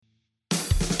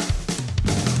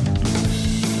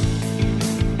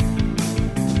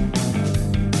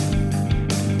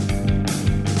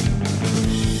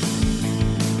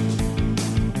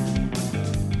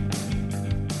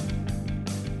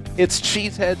It's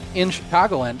Cheesehead in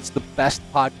Chicagoland. It's the best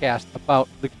podcast about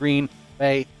the Green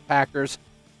Bay Packers.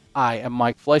 I am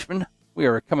Mike Fleischman. We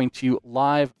are coming to you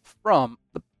live from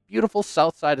the beautiful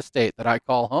South Side Estate that I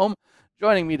call home.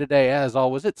 Joining me today, as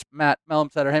always, it's Matt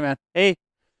Melmsetter. Hey, man. Hey.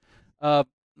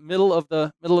 Middle of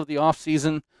the off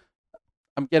season.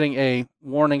 I'm getting a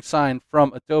warning sign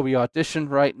from Adobe Audition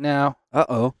right now.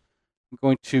 Uh-oh. I'm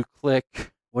going to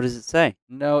click. What does it say?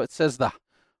 No, it says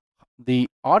the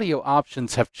audio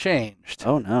options have changed.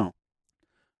 Oh, no.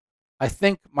 I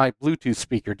think my Bluetooth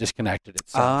speaker disconnected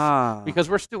itself. Because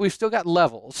we've still got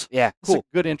levels. Yeah, cool. It's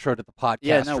a good intro to the podcast.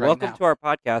 Yeah, no, right welcome now. to our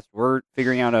podcast. We're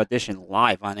figuring out Audition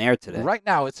live on air today. Right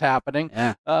now it's happening.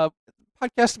 Yeah.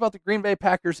 Podcast about the Green Bay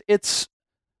Packers. It's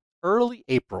early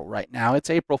April right now.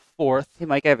 It's April 4th. Hey,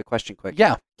 Mike, I have a question quick.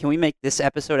 Yeah. Can we make this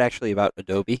episode actually about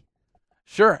Adobe?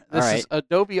 Sure. This All right. is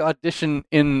Adobe Audition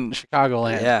in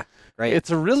Chicagoland. Yeah, great. It's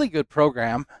a really good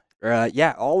program.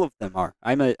 Yeah, all of them are.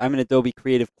 I'm an Adobe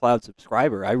Creative Cloud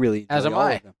subscriber. I really enjoy As am all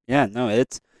I. of them. Yeah, no,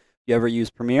 you ever use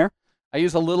Premiere? I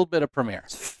use a little bit of Premiere.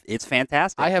 It's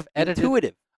fantastic. I have edited.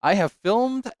 Intuitive. I have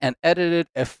filmed and edited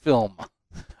a film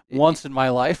once in my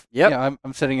life. Yep. Yeah,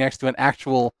 I'm sitting next to an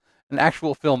actual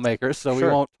filmmaker, so Sure.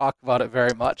 we won't talk about it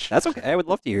very much. That's okay. I would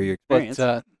love to hear your experience.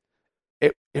 But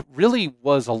it really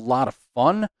was a lot of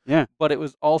fun. Yeah. But it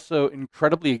was also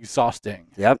incredibly exhausting.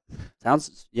 Yep.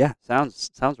 Sounds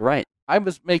right. I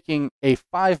was making a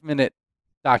 5-minute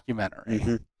documentary,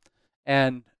 Mm-hmm.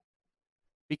 and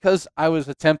because I was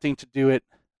attempting to do it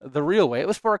the real way, it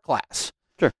was for a class.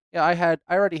 Sure. Yeah, I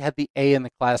already had the A in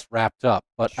the class wrapped up,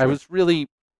 but I Sure. was really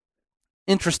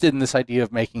interested in this idea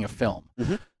of making a film.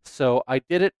 Mhm. So I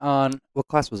did it on. What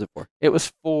class was it for? It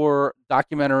was for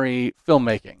documentary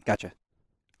filmmaking Gotcha.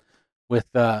 with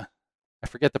I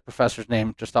forget the professor's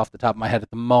name just off the top of my head at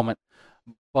the moment,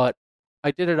 but I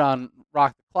did it on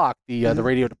Rock the Clock, the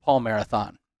Radio DePaul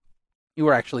marathon. You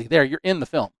were actually there. You're in the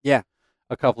film. Yeah.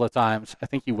 A couple of times. I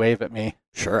think you wave at me.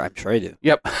 Sure, I'm sure I do.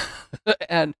 Yep.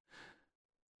 And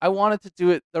I wanted to do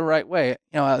it the right way.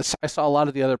 You know, I saw a lot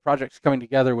of the other projects coming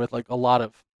together with like a lot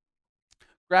of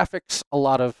graphics, a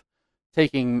lot of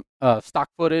taking stock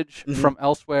footage Mhm. from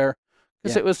elsewhere,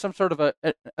 because Yeah. it was some sort of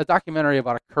a documentary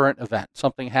about a current event,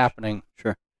 something happening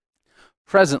Sure.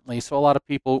 presently. So a lot of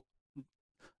people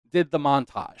did the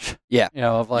montage. Yeah. You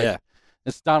know, of like Yeah.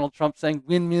 it's Donald Trump saying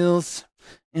windmills,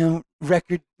 you know,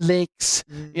 record lakes,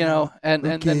 you know, and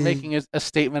then Okay. making a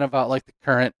statement about like the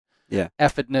current Yeah.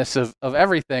 effedness of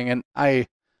everything. And I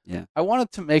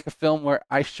wanted to make a film where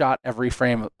I shot every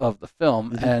frame of the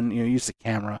film Mhm. and, you know, use the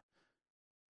camera.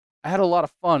 I had a lot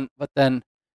of fun, but then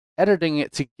editing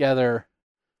it together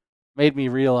made me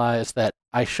realize that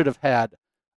I should have had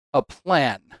a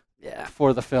plan Yeah.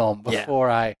 for the film Yeah. before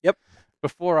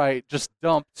I just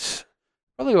dumped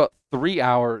probably about 3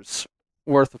 hours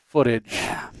worth of footage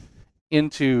Yeah.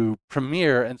 into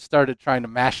Premiere and started trying to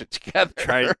mash it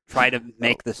together. Try to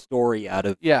make the story out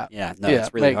of. Yeah. Yeah. No,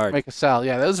 it's really hard. Make a salad.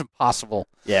 Yeah, that was impossible.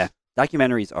 Yeah.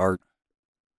 Documentaries are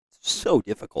so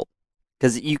difficult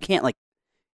because you can't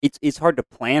it's hard to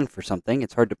plan for something.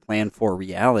 It's hard to plan for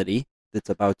reality that's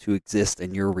about to exist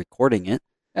and you're recording it.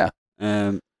 Yeah.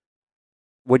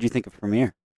 What do you think of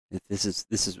Premiere? If this is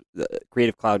the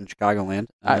Creative Cloud in Chicagoland.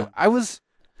 I was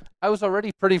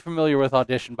already pretty familiar with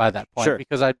Audition by that point Sure.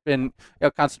 because I'd been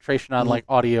concentration on Mhm. like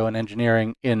audio and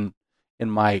engineering in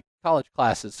my college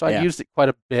classes, so I Yeah. used it quite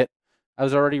a bit. I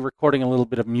was already recording a little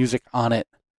bit of music on it,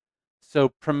 so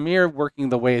Premiere working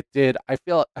the way it did, I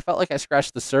felt like I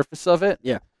scratched the surface of it.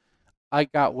 Yeah. I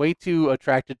got way too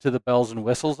attracted to the bells and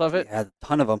whistles of it. Yeah, a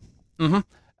ton of them. Mm-hmm.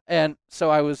 And so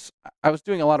I was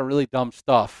doing a lot of really dumb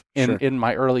stuff Sure. in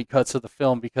my early cuts of the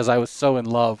film because I was so in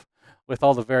love with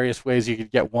all the various ways you could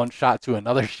get one shot to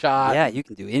another shot. Yeah, you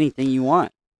can do anything you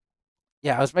want.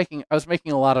 Yeah, I was making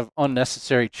a lot of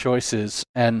unnecessary choices,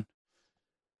 and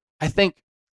I think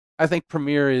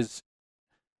Premiere is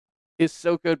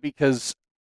so good because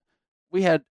we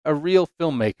had a real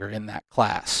filmmaker in that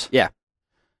class. Yeah.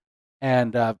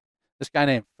 And this guy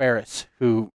named Ferris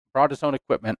who brought his own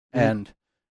equipment Mhm. and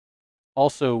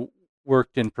also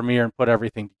worked in Premiere and put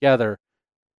everything together.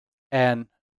 And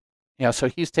so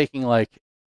he's taking like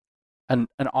an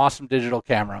awesome digital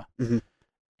camera Mhm.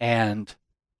 and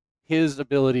his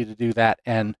ability to do that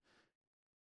and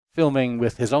filming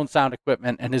with his own sound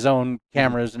equipment and his own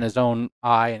cameras and his own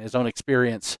eye and his own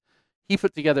experience, he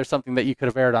put together something that you could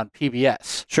have aired on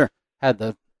PBS. Sure. Had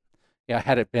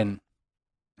it been.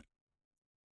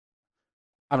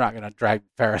 I'm not going to drag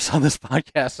Ferris on this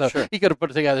podcast, so Sure. he could have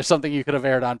put together something you could have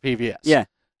aired on PBS. Yeah,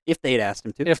 if they'd asked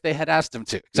him to. If they had asked him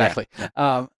to, exactly.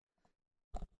 Yeah.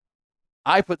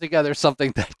 I put together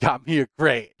something that got me a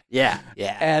grade. Yeah,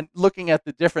 yeah. And looking at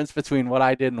the difference between what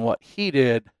I did and what he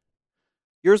did,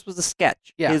 Yours was a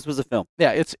sketch. Yeah. His was a film.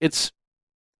 yeah, it's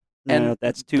No,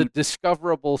 that's the too.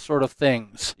 discoverable sort of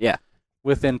things Yeah.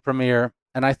 within Premiere.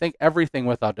 And I think everything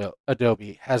with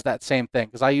Adobe has that same thing,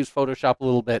 because I use Photoshop a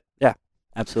little bit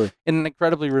Absolutely. in an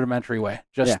incredibly rudimentary way,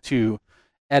 just Yeah. to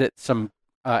edit some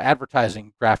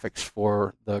advertising graphics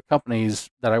for the companies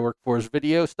that I work for's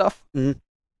video stuff. Mhm.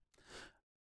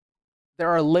 There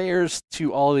are layers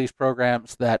to all of these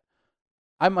programs that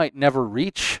I might never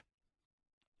reach,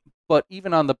 but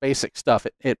even on the basic stuff,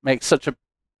 it makes such a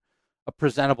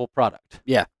presentable product.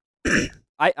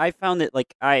 I found that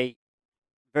like I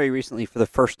very recently for the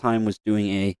first time was doing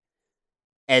a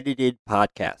edited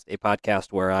podcast, a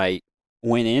podcast where I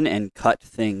went in and cut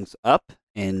things up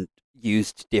and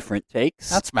used different takes.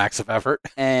 That's massive effort.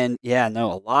 And yeah,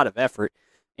 no, a lot of effort,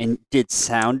 and did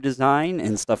sound design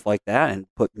and stuff like that, and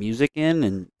put music in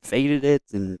and faded it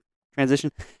and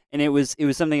transition. And it was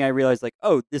something I realized, like,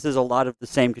 oh, this is a lot of the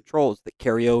same controls that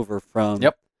carry over from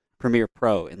Yep. Premiere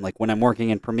Pro. And like when I'm working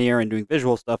in Premiere and doing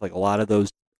visual stuff, like a lot of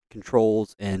those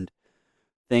controls and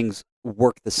things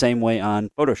work the same way on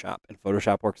Photoshop, and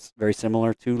Photoshop works very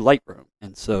similar to Lightroom.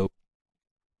 And so,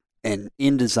 and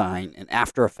InDesign and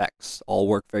After Effects all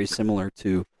work very similar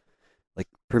to like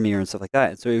Premiere and stuff like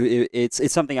that. And so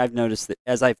it's something I've noticed that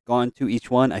as I've gone to each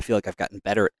one, I feel like I've gotten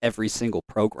better at every single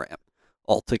program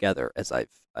altogether as I've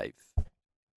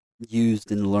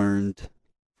used and learned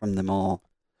from them all.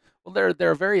 Well, there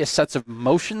are various sets of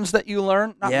motions that you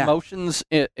learn. Not Yeah. motions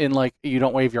in like you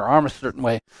don't wave your arm a certain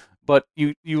way, but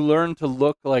you learn to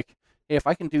look like, hey, if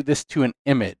I can do this to an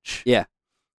image, Yeah.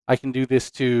 I can do this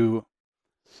to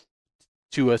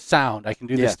a sound. I can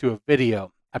do this to a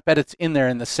video. I bet it's in there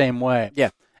in the same way.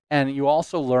 Yeah. And you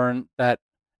also learn that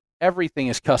everything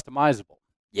is customizable.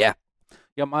 Yeah.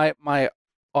 Yeah, my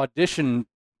Audition,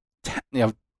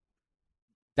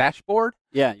 dashboard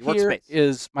Yeah, your here workspace.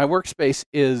 is my workspace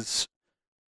is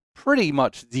pretty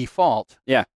much default.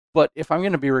 Yeah. But if I'm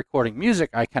going to be recording music,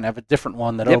 I can have a different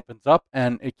one that Yep. opens up,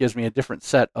 and it gives me a different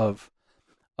set of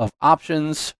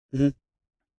options. Yeah,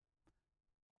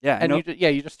 I And know.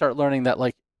 you just start learning that,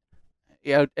 like,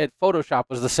 at Photoshop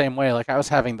was the same way. Like, I was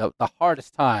having the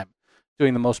hardest time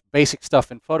doing the most basic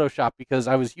stuff in Photoshop because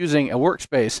I was using a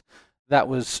workspace that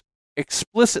was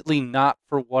explicitly not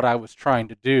for what I was trying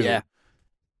to do. Yeah.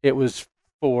 It was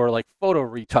for like photo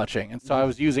retouching, and so I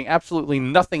was using absolutely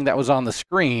nothing that was on the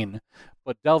screen,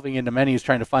 but delving into menus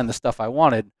trying to find the stuff I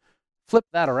wanted. Flip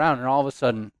that around, and all of a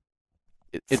sudden,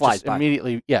 it Flies just by.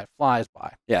 immediately flies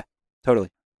by. Totally.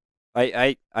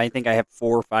 I think I have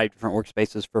 4 or 5 different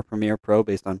workspaces for Premiere Pro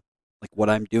based on like what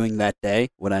I'm doing that day,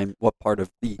 what part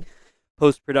of the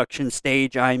post-production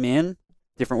stage I'm in.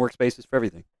 Different workspaces for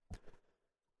everything.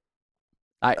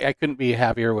 I couldn't be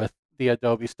happier with the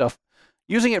Adobe stuff.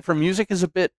 Using it for music is a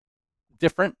bit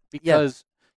different because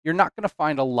you're not going to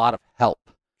find a lot of help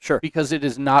Sure. because it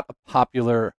is not a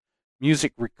popular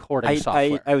music recording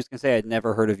software. I was gonna say I'd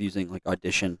never heard of using like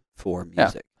Audition for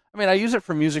music. I mean, I use it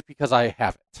for music because I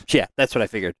have it. Yeah, that's what I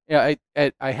figured. Yeah,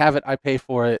 I have it. I pay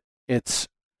for it. It's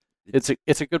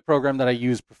a good program that I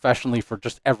use professionally for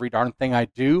just every darn thing I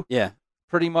do. Yeah.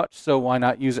 Pretty much. So why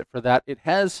not use it for that? It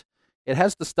has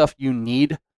the stuff you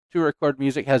need to record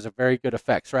music. It has a very good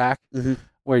effects rack Mhm.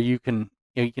 where you can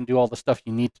do all the stuff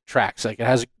you need to tracks. Like, it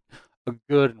has a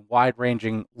good and wide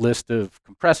ranging list of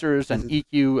compressors and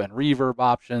EQ and reverb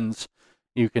options.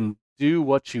 You can do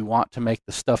what you want to make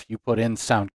the stuff you put in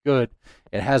sound good.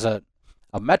 It has a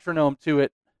metronome to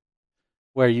it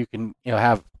where you can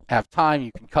have time.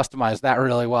 You can customize that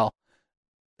really well.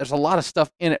 There's a lot of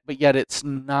stuff in it, but yet it's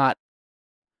not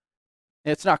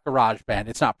GarageBand.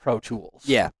 It's not Pro Tools.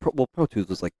 Yeah. Pro Tools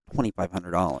was like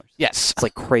 $2,500. Yes. It's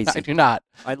like crazy. I do not.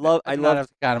 I love I do not have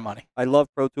the kind of money. I love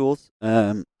Pro Tools.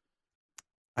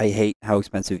 I hate how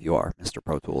expensive you are, Mr.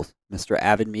 Pro Tools, Mr.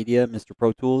 Avid Media, Mr.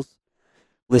 Pro Tools.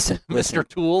 Listen, Mr.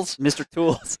 Tools. Mr.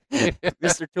 Tools,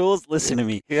 Mr. Tools. Listen to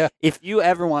me. Yeah. If you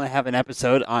ever want to have an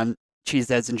episode on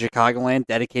Cheeseheads in Chicagoland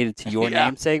dedicated to your Yeah.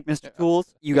 namesake, Mr.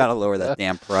 Tools, you got to lower that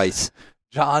damn price,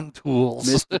 John Tools.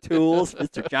 Mr. Tools,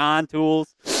 Mr. John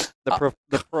Tools, the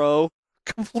pro.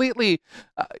 Completely.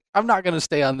 I'm not going to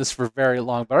stay on this for very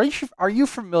long, but are you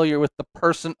familiar with the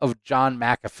person of John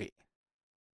McAfee?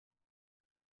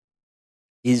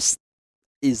 Is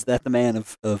that the man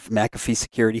of McAfee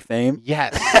security fame?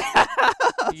 Yes.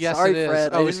 Yes, sorry, it is.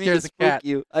 Fred. Oh, I it didn't mean to scares the cat. spook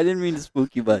you. I didn't mean to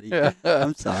spook you, buddy.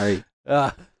 I'm sorry.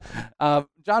 John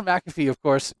McAfee, of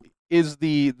course, is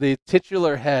the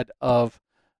titular head of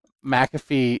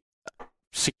McAfee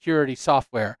security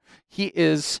software. He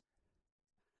is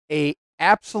a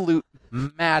absolute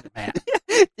madman.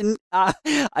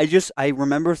 I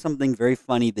remember something very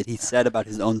funny that he said about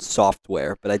his own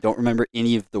software, but I don't remember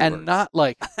any of the words. And not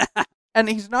like, and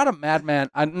he's not a madman.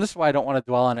 And this is why I don't want to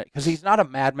dwell on it, because he's not a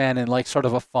madman in like sort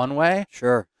of a fun way.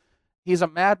 Sure. He's a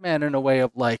madman in a way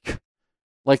of like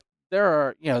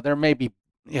there may be,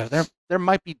 there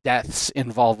might be deaths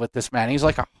involved with this man. He's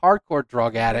like a hardcore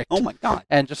drug addict. Oh my God.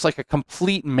 And just like a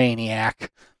complete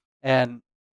maniac. And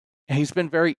he's been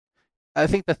very, I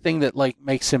think the thing that like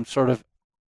makes him sort of,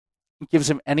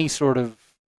 gives him any sort of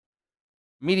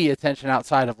media attention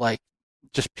outside of like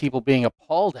just people being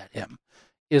appalled at him,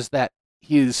 is that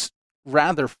he's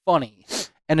rather funny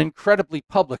and incredibly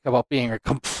public about being a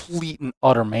complete and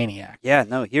utter maniac. Yeah,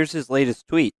 no, here's his latest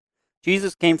tweet.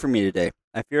 Jesus came for me today.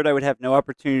 I feared I would have no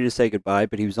opportunity to say goodbye,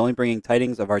 but he was only bringing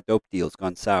tidings of our dope deals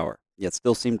gone sour, yet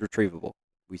still seemed retrievable.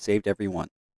 We saved every one.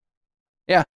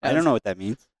 Yeah. I don't know what that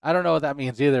means. I don't know what that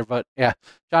means either, but yeah,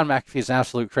 John McAfee is an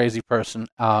absolute crazy person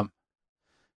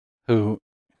who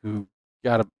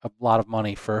got a lot of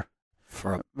money for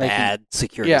a bad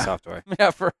security software.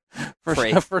 Yeah, for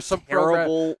some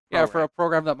terrible program. Yeah, for a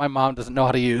program that my mom doesn't know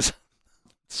how to use.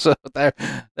 So there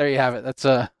you have it. That's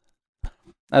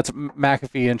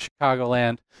McAfee in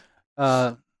Chicagoland.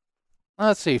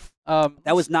 Let's see.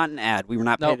 That was not an ad. We were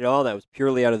not paid at all. That was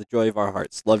purely out of the joy of our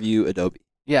hearts. Love you, Adobe.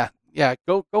 Yeah.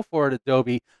 Go for it,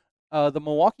 Adobe. The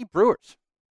Milwaukee Brewers,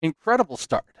 incredible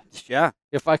start. Yeah.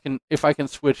 If I can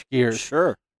switch gears.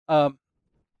 Sure.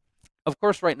 Of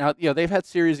course, right now, they've had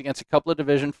series against a couple of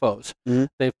division foes. Mm-hmm.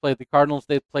 They've played the Cardinals.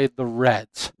 They've played the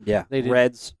Reds. Yeah.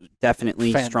 Reds,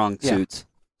 definitely strong suits.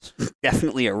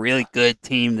 Definitely a really good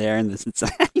team there in the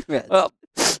Cincinnati Reds. Well,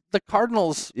 the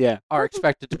Cardinals are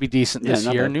expected to be decent this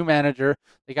year. New manager.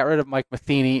 They got rid of Mike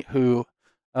Matheny, who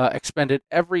expended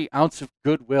every ounce of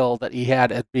goodwill that he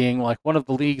had at being like one of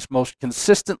the league's most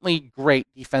consistently great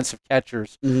defensive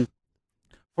catchers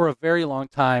for a very long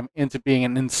time, into being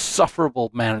an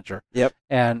insufferable manager. Yep.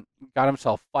 And got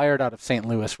himself fired out of St.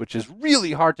 Louis, which is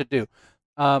really hard to do.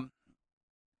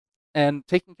 And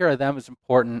taking care of them is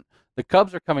important. The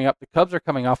Cubs are coming up. The Cubs are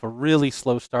coming off a really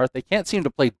slow start. They can't seem to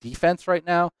play defense right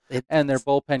now, and their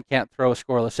bullpen can't throw a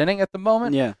scoreless inning at the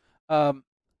moment. Yeah.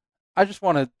 I just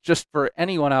want to, just for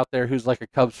anyone out there who's like a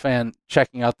Cubs fan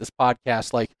checking out this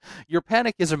podcast, like, your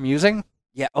panic is amusing.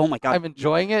 Yeah. Oh my God. I'm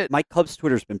enjoying it. My Cubs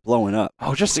Twitter's been blowing up.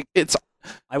 Oh,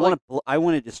 I want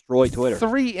to destroy Twitter.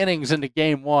 3 innings into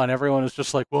game 1, everyone is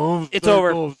just like, "Well, it's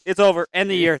over. It's over. End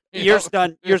the year. Year's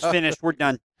done. Year's finished. We're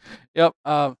done." Yep.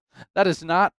 That is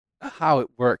not how it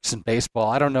works in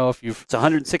baseball. I don't know if you've... It's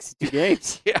 162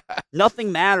 games. Yeah.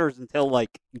 Nothing matters until like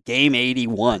game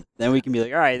 81. Then we can be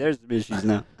like, all right, there's some issues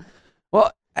now.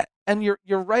 Well, and you're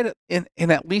right in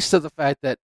at least to the fact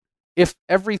that if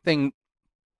everything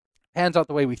pans out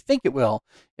the way we think it will,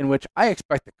 in which I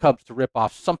expect the Cubs to rip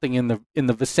off something in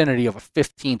the vicinity of a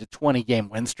 15 to 20 game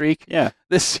win streak. Yeah.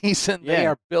 This season, they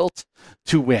are built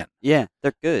to win. Yeah,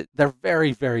 they're good. They're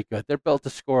very, very good. They're built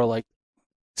to score like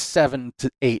 7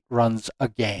 to 8 runs a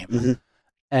game,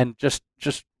 and just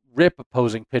rip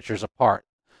opposing pitchers apart.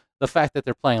 The fact that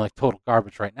they're playing like total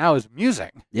garbage right now is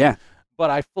amusing. Yeah. But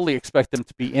I fully expect them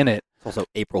to be in it. It's also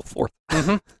April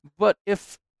 4th. But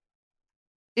if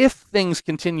things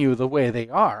continue the way they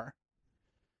are,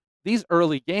 these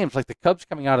early games, like the Cubs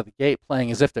coming out of the gate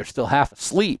playing as if they're still half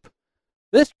asleep,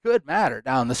 this could matter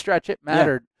down the stretch. It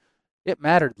mattered. Yeah. It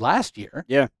mattered last year.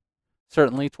 Yeah.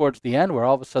 Certainly towards the end, where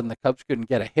all of a sudden the Cubs couldn't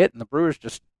get a hit and the Brewers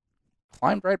just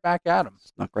climbed right back at them.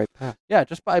 It's not great path. Yeah,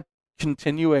 just by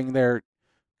continuing their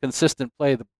consistent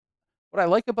play. What I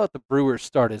like about the Brewers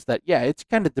start is that, it's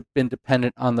kind of been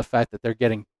dependent on the fact that they're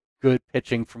getting good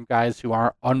pitching from guys who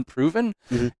are unproven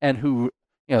and who,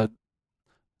 I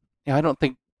don't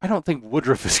think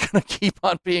Woodruff is going to keep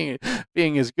on being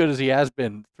as good as he has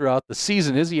been throughout the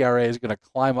season. His ERA is going to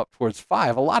climb up towards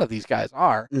 5. A lot of these guys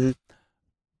are.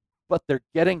 But they're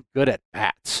getting good at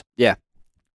bats. Yeah.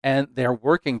 And they're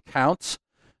working counts.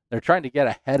 They're trying to get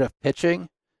ahead of pitching.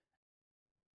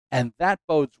 And that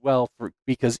bodes well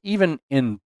because even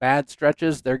in bad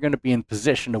stretches, they're going to be in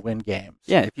position to win games.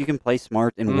 Yeah, if you can play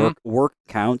smart and work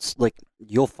counts, like,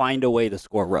 you'll find a way to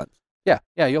score runs. Yeah,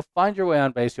 you'll find your way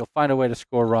on base. You'll find a way to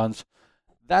score runs.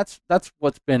 That's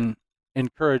what's been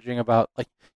encouraging about, like,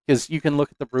 because you can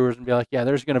look at the Brewers and be like,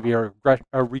 there's going to be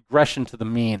a regression to the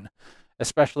mean.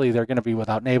 Especially they're going to be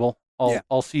without Nabel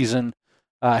all season.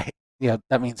 That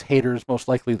means Hader's most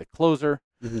likely the closer.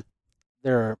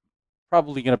 They're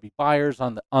probably going to be buyers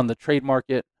on the trade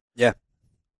market. Yeah.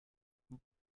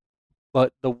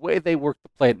 But the way they work the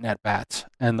plate at bats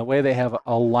and the way they have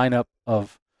a lineup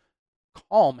of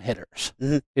calm hitters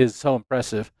is so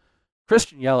impressive.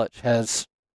 Christian Yelich has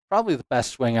probably the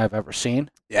best swing I've ever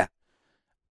seen. Yeah.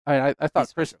 I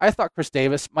thought Chris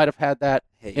Davis might have had that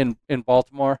Hey, in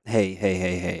Baltimore.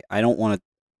 hey. I don't want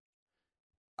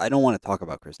to talk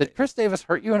about Chris Did Davis. Chris Davis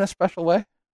hurt you in a special way?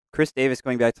 Chris Davis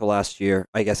going back to last year.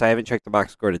 I guess I haven't checked the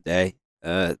box score today.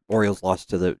 Orioles lost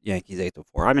to the Yankees 8-4.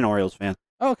 I'm an Orioles fan.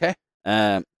 Oh, okay.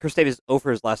 Chris Davis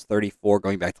over his last 34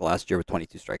 going back to last year with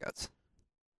 22 strikeouts.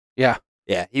 Yeah.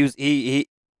 Yeah, he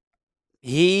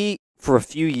for a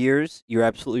few years, you're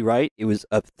absolutely right. It was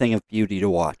a thing of beauty to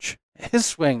watch. His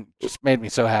swing just made me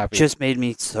so happy. Just made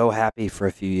me so happy for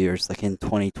a few years, like in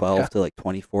 2012 to like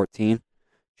 2014.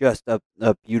 Just a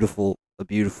beautiful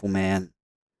man.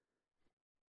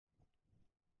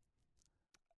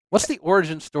 What's the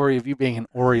origin story of you being an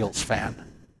Orioles fan?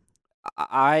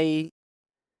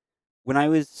 When I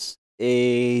was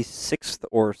a 6th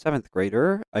or 7th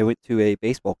grader, I went to a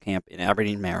baseball camp in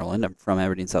Aberdeen, Maryland. I'm from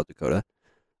Aberdeen, South Dakota.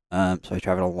 So I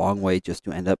traveled a long way just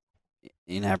to end up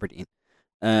in Aberdeen.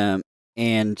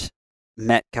 And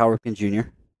met Cal Ripken Jr.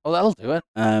 Oh, that'll do it.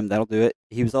 That'll do it.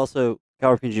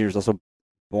 Cal Ripken Jr. was also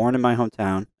born in my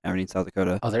hometown, Aberdeen, South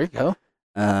Dakota. Oh, there you go.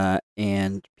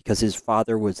 And because his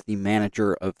father was the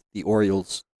manager of the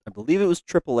Orioles, I believe it was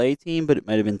AAA team, but it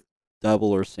might have been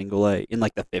double or single A in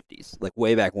like the 50s, like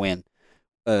way back when.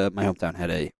 My hometown had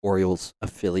a Orioles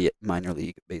affiliate minor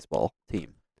league baseball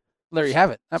team. There you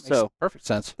have it. That makes perfect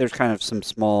sense. There's kind of some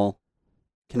small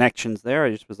connections there.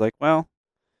 I just was like, well,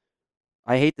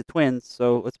 I hate the Twins,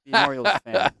 so let's be an Orioles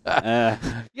fan.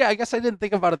 Yeah, I guess I didn't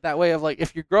think about it that way. Of like,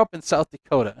 if you grew up in South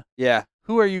Dakota, yeah,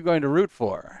 who are you going to root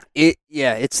for?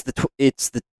 It's the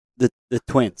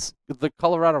Twins. The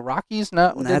Colorado Rockies?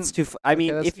 No, That's too. I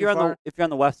mean, if you're on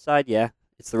the west side, yeah,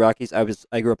 it's the Rockies.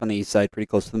 I grew up on the east side, pretty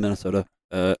close to the Minnesota,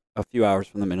 a few hours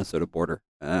from the Minnesota border.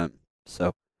 So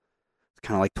it's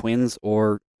kind of like Twins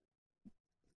or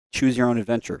choose your own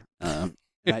adventure. And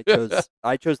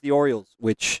I chose the Orioles,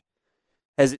 which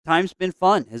has at times been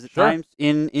fun. Has at times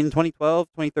in 2012,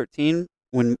 2013,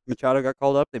 when Machado got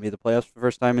called up, they made the playoffs for the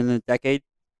first time in a decade.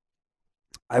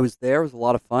 I was there. It was a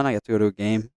lot of fun. I got to go to a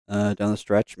game down the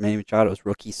stretch, Manny Machado's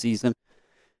rookie season,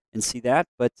 and see that.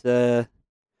 But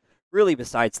really,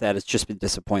 besides that, it's just been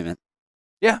disappointment.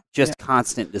 Yeah. Just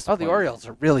constant disappointment. Oh, the Orioles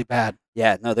are really bad.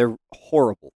 Yeah, no, they're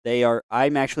horrible. They are.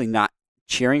 I'm actually not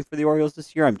cheering for the Orioles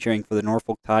this year. I'm cheering for the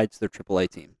Norfolk Tides, their AAA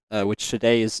team, which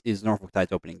today is Norfolk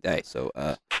Tides opening day. So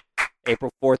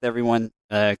April 4th, everyone,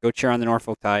 go cheer on the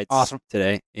Norfolk Tides. Awesome.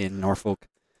 Today in Norfolk.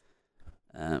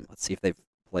 Let's see if they've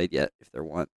played yet. If they're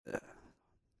won,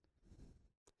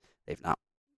 they've not.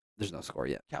 There's no score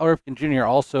yet. Cal Ripken Jr.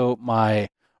 also my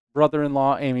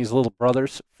brother-in-law, Amy's little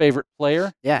brother's favorite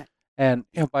player. Yeah. And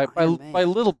by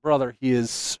little brother, he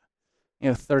is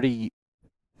 36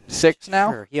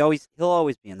 now. Sure. He'll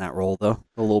always be in that role though,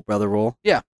 the little brother role.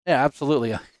 Yeah,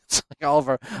 absolutely. It's like all of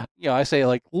our, I say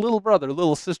like little brother,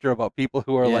 little sister about people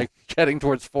who are like getting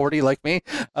towards 40 like me.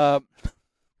 I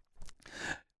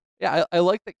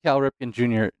like that Cal Ripken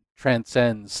Jr.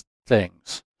 transcends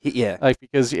things.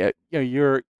 Because you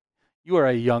are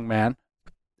a young man.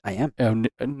 I am.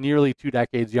 Nearly 2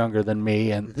 decades younger than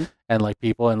me, and like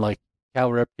people, and like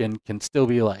Cal Ripken can still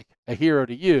be like a hero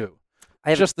to you,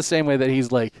 just the same way that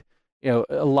he's like, a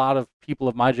lot of people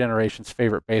of my generation's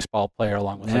favorite baseball player,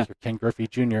 along with like your Ken Griffey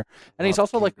Jr. And he's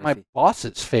also like my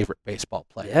boss's favorite baseball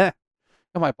player. Yeah.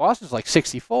 My boss is like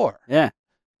 64. Yeah.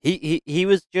 He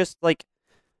was just like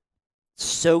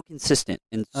so consistent,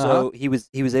 and so he was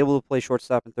able to play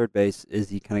shortstop and third base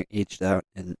as he kind of aged out,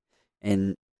 and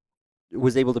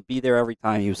was able to be there every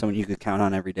time. He was someone you could count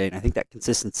on every day, and I think that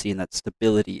consistency and that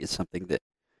stability is something that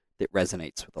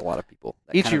resonates with a lot of people.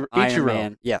 Ichiro,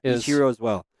 Ichiro as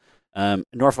well.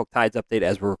 Norfolk Tides update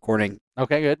as we're recording.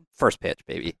 Okay, good. First pitch,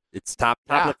 baby. It's top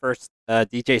of the first.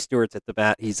 DJ Stewart's at the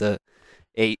bat. He's a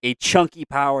chunky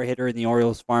power hitter in the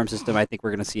Orioles farm system. I think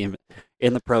we're going to see him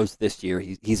in the pros this year.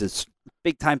 He's a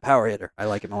big-time power hitter. I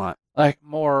like him a lot. Like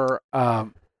more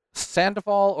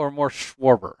Sandoval or more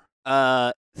Schwarber?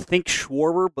 Think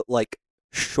Schwarber, but like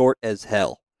short as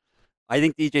hell. I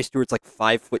think DJ Stewart's like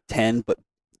 5'10", but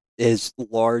as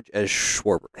large as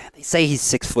Schwarber. They say he's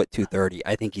 6', 230.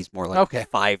 I think he's more like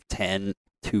 5'10",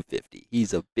 250.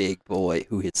 He's a big boy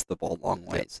who hits the ball long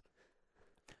ways.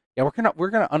 Yeah, we're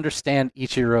gonna understand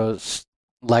Ichiro's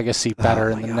legacy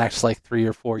better in the next like 3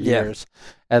 or 4 years,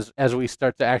 as we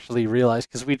start to actually realize,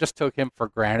 because we just took him for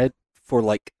granted for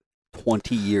like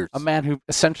 20 years. A man who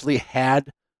essentially had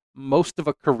most of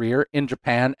a career in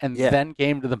Japan and then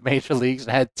came to the major leagues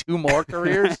and had 2 more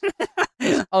careers.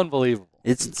 It's unbelievable.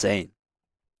 It's insane.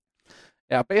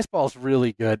 Yeah, baseball's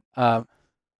really good.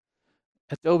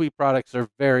 Adobe products are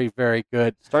very, very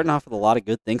good. Starting off with a lot of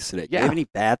good things today. Do you Yeah. have any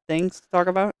bad things to talk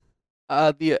about?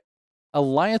 The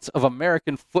Alliance of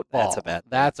American Football. That's a bad thing.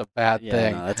 That's a bad Yeah,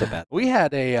 thing. no, that's a bad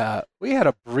thing. We had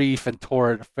a brief and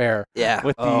torrid affair. Yeah.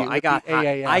 With the I got hot.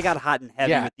 AAF. I got hot and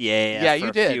heavy Yeah. with the AAF Yeah, for you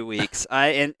a did. few weeks.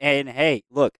 And hey,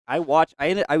 look, I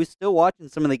was still watching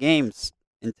some of the games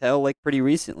until like pretty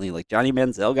recently. Like Johnny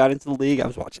Manziel got into the league. I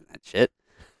was watching that shit.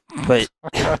 But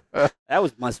that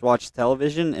was must-watch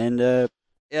television, and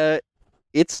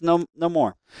it's no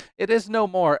more. It is no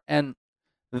more, and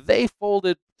they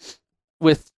folded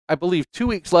with, I believe, 2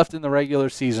 weeks left in the regular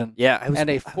season. Yeah, And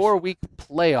a 4-week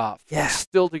playoff Yeah.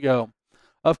 still to go.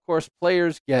 Of course,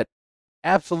 players get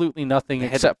absolutely nothing They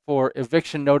had except for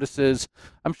eviction notices.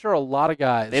 I'm sure a lot of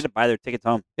guys. They had to buy their tickets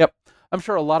home. Yep. I'm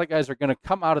sure a lot of guys are going to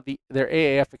come out of their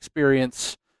AAF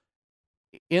experience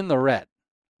in the red.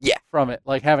 Yeah. From it,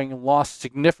 like having lost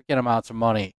significant amounts of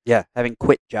money. Yeah, having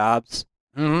quit jobs,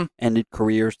 Mm-hmm. ended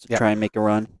careers to Yep. try and make a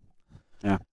run.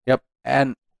 Yep.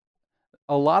 And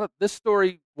a lot of this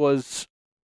story was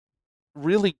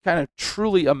really kind of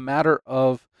truly a matter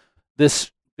of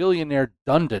this billionaire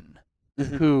Dundon,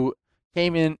 Mhm. who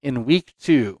came in week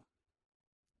 2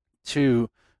 to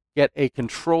get a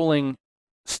controlling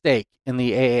stake in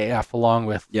the AAF along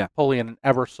with Yeah. Napoleon and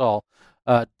Ebersol.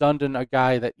 Dundon, a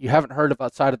guy that you haven't heard of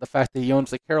outside of the fact that he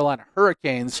owns the Carolina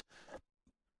Hurricanes,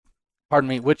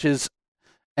 which is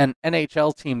an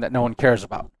NHL team that no one cares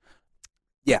about.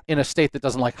 Yeah. In a state that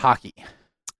doesn't like hockey.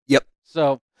 Yep.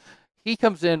 So he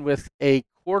comes in with a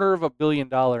 $250 million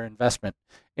investment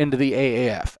into the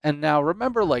AAF. And now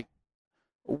remember, like,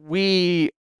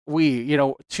 we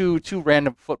two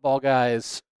random football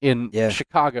guys in Yeah.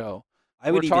 Chicago. I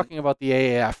We're would even talking about the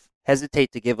AAF.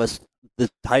 hesitate to give us the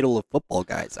title of football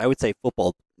guys. I would say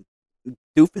football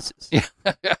doofuses. Yeah.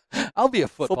 I'll be a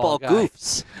football guy.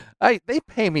 goofs. They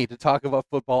pay me to talk about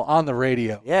football on the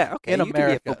radio. Yeah, okay. In you can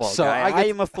America, be a football so guy. I I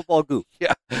am a football goof.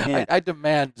 Yeah. Yeah. I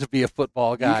demand to be a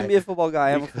football You guy. can be a football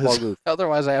guy. I'm a football because goof.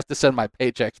 Otherwise, I have to send my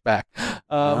paychecks back.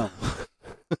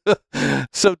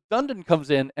 So Dundon comes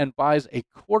in and buys a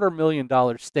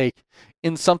 $250,000 stake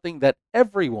in something that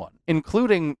everyone,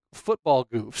 including football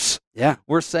goofs, Yeah.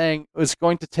 were saying was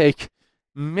going to take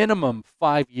minimum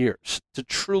 5 years to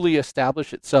truly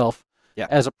establish itself Yeah.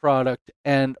 as a product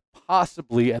and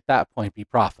possibly at that point be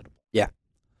profitable. Yeah.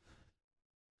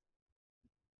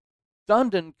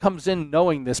 Dundon comes in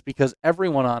knowing this because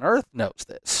everyone on Earth knows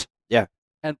this. Yeah.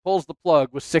 And pulls the plug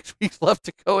with 6 weeks left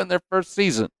to go in their first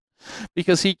season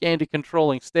because he gained a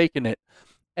controlling stake in it.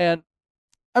 And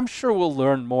I'm sure we'll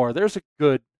learn more. There's a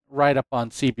good write-up on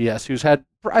CBS who's had,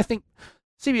 I think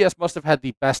CBS must have had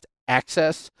the best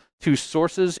access to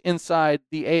sources inside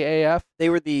the AAF. They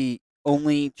were the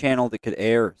only channel that could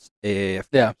air AAF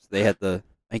Yeah. games. They had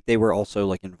they were also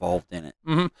like involved in it.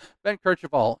 Mm-hmm. Ben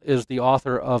Kercheval is the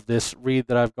author of this read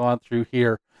that I've gone through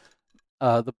here.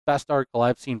 The best article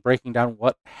I've seen breaking down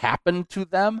what happened to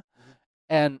them.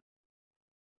 And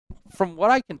from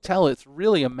what I can tell, it's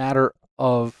really a matter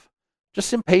of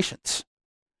just impatience.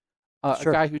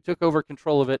 Sure. A guy who took over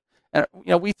control of it. And,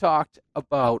 we talked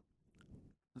about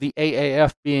the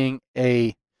AAF being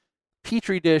a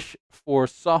petri dish for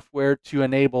software to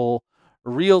enable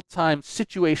real-time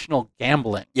situational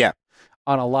gambling. Yeah.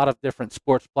 On a lot of different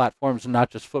sports platforms and not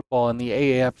just football, and the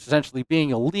AAF essentially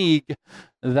being a league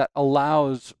that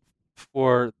allows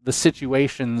for the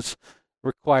situations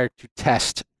required to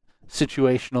test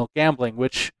situational gambling,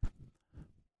 which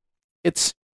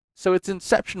its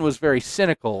inception was very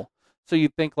cynical. So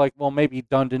you'd think like, well, maybe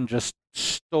Dundon just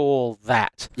stole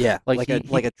that. Yeah, Like a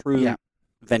true yeah.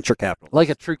 venture capitalist. Like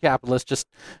a true capitalist, just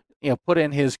put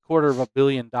in his $250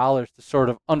 million to sort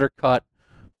of undercut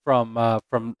from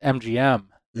MGM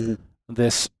Mhm.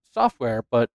 this software.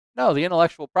 But no, the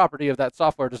intellectual property of that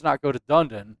software does not go to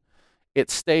Dundon. It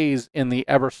stays in the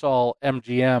Ebersol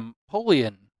MGM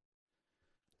Polian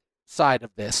side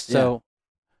of this. So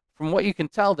from what you can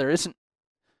tell,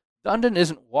 Dundon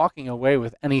isn't walking away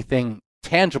with anything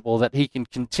tangible that he can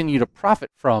continue to profit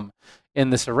from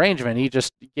in this arrangement. He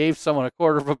just gave someone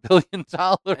 $250 million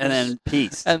and then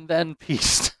peace. and then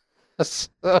pieced. And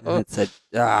it said,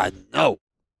 no.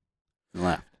 And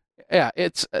left. Yeah,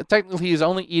 it's technically he's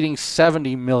only eating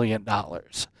 $70 million.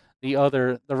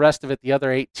 The rest of it, the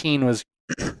other 18 was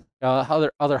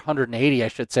other 180, I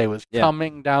should say, was Yeah.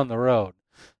 coming down the road.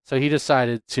 So he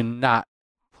decided to not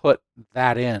put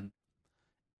that in.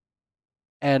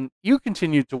 And you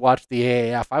continued to watch the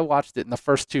AAF. I watched it in the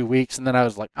first 2 weeks, and then I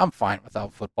was like, I'm fine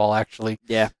without football, actually.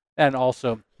 Yeah. And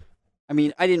also, I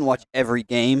mean, I didn't watch every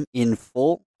game in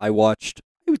full. I watched,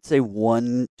 I would say,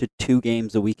 1 to 2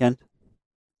 games a weekend.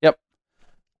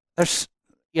 there's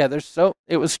Yeah,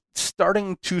 it was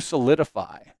starting to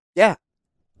solidify. Yeah.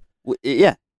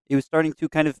 Yeah. It was starting to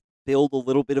kind of build a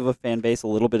little bit of a fan base, a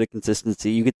little bit of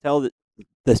consistency. You could tell that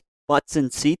the butts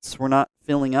and seats were not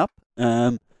filling up.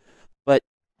 But,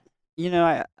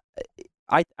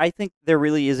 I think there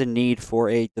really is a need for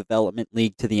a development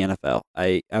league to the NFL.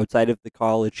 Outside of the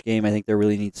college game, I think there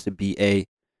really needs to be a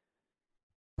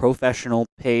professional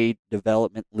paid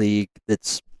development league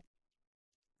that's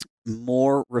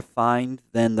more refined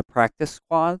than the practice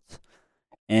squads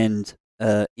and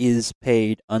is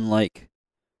paid unlike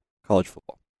college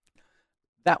football.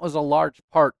 That was a large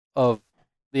part of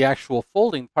the actual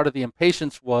folding. Part of the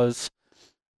impatience was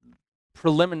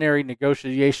preliminary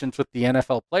negotiations with the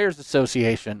NFL Players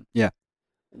Association. Yeah.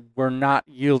 Were not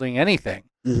yielding anything,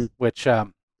 which,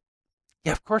 of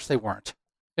course they weren't.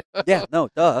 Yeah, no,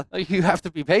 duh. You have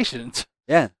to be patient.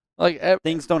 Yeah. Like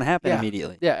things don't happen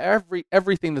immediately. Yeah,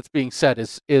 everything that's being said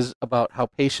is about how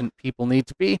patient people need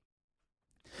to be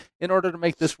in order to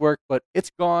make this work, but it's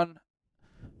gone.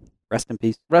 Rest in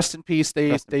peace. Rest in peace.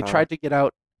 They tried to get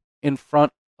out in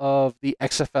front of the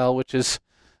XFL, which is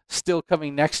still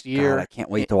coming next year. God, I can't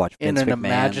wait to watch Vince in an McMahon.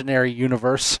 Imaginary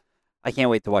universe. I can't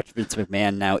wait to watch Vince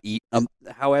McMahon now eat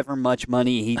however much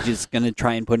money he's just going to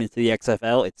try and put into the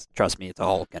XFL. Trust me, it's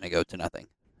all going to go to nothing.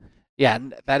 Yeah,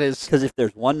 that is... Because if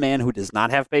there's one man who does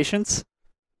not have patience,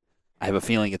 I have a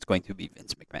feeling it's going to be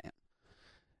Vince McMahon.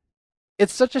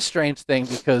 It's such a strange thing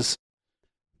because...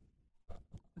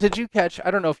 Did you catch... I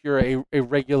don't know if you're a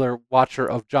regular watcher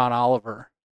of John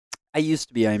Oliver. I used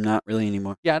to be. I'm not really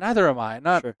anymore. Yeah, neither am I.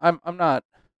 Sure. I'm not...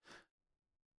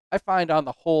 I find on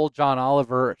the whole John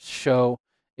Oliver show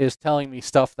is telling me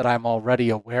stuff that I'm already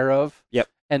aware of. Yep.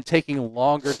 And taking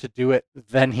longer to do it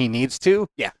than he needs to.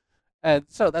 Yeah. And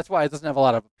so that's why it doesn't have a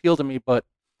lot of appeal to me, but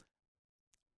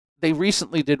they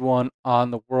recently did one on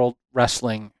the World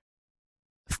Wrestling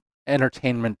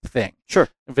Entertainment thing. Sure.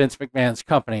 Vince McMahon's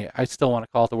company. I still want to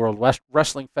call it the World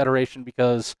Wrestling Federation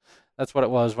because that's what it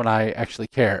was when I actually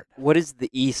cared. What does the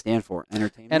E stand for?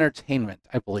 Entertainment? Entertainment,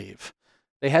 I believe.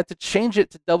 They had to change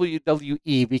it to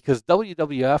WWE because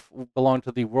WWF belonged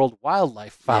to the World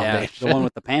Wildlife Foundation. Yeah, the one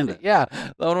with the panda. Yeah,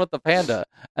 the one with the panda.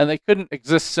 And they couldn't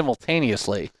exist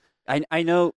simultaneously. I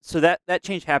know. So that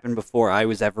change happened before I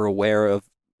was ever aware of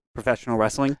professional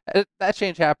wrestling. That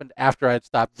change happened after I'd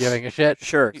stopped giving a shit.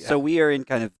 Sure. Yeah. So we are in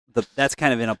that's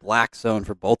kind of in a black zone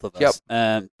for both of us.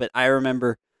 Yep. But I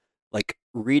remember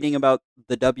reading about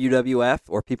the WWF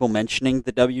or people mentioning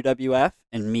the WWF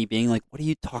and me being like, what are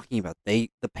you talking about? The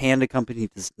Panda Company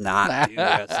does not do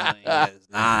wrestling. That is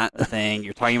not a thing.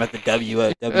 You're talking about the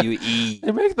WWE.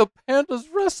 They make the pandas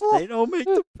wrestle? They don't make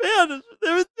the pandas.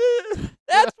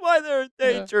 That's why they're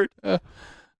endangered.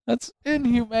 That's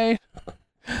inhumane.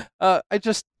 I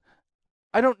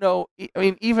don't know. I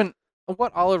mean, even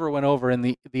what Oliver went over in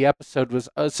the episode was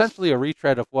essentially a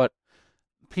retread of what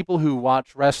people who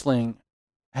watch wrestling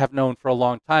have known for a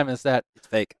long time, is that it's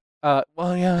fake.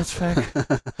 Well, yeah, it's fake.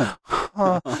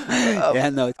 Yeah,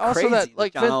 no, it's also crazy.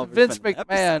 that Vince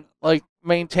McMahon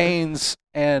maintains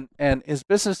and his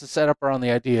business is set up around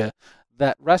the idea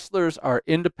that wrestlers are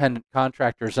independent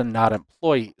contractors and not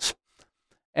employees.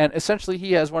 And essentially,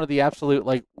 he has one of the absolute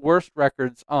worst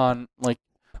records on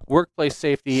workplace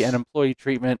safety and employee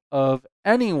treatment of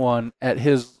anyone at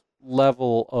his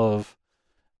level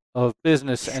of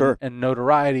business and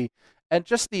notoriety. And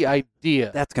just the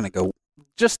idea that's going to go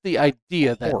just the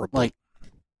idea horribly.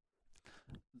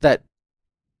 that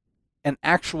an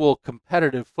actual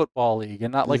competitive football league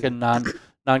and not a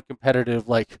non-competitive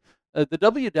the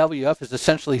WWF is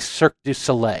essentially Cirque du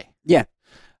Soleil. Yeah.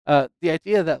 The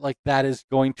idea that that is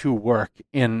going to work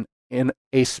in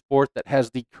a sport that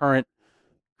has the current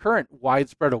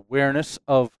widespread awareness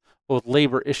of both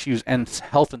labor issues and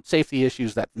health and safety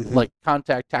issues that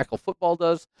contact tackle football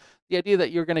does. The idea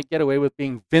that you're going to get away with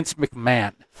being Vince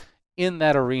McMahon in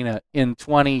that arena in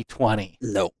 2020.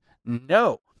 No.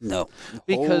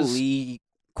 Because holy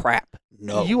crap.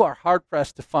 No. You are hard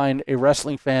pressed to find a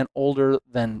wrestling fan older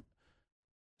than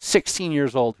 16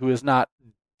 years old who is not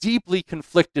deeply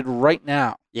conflicted right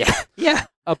now. Yeah.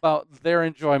 About their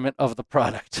enjoyment of the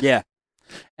product. Yeah.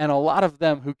 And a lot of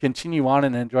them who continue on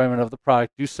in enjoyment of the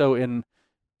product do so in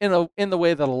the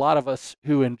way that a lot of us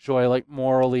who enjoy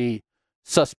morally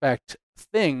suspect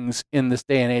things in this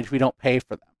day and age, we don't pay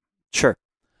for them. Sure.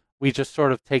 We just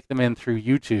sort of take them in through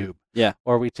YouTube. Yeah.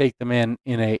 Or we take them in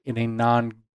a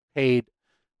non-paid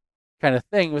kind of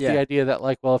thing with the idea that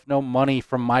if no money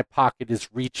from my pocket is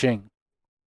reaching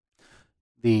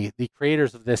the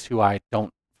creators of this, who I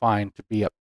don't find to be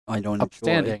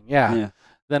upstanding,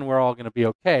 then we're all going to be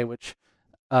okay. Which,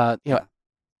 but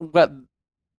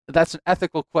that's an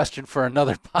ethical question for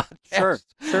another podcast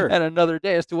Sure. and another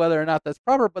day as to whether or not that's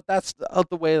proper. But that's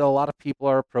the way that a lot of people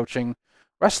are approaching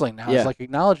wrestling now. Yeah. Is like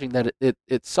acknowledging that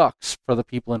it sucks for the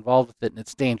people involved with it and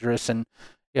it's dangerous, and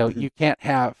you can't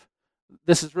have.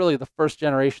 This is really the first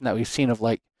generation that we've seen of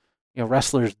like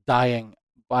wrestlers dying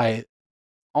by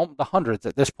the hundreds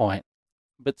at this point,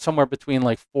 but somewhere between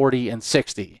like 40 and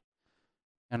 60,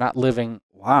 and not living.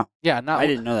 Wow. Yeah, not. I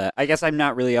didn't know that. I guess I'm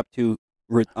not really up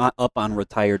on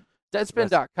retired.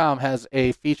 Deadspin.com has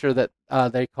a feature that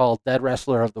they call Dead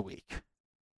Wrestler of the Week.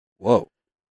 Whoa.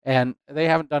 And they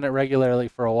haven't done it regularly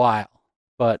for a while,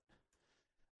 but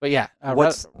yeah.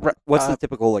 What's the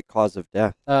typical like cause of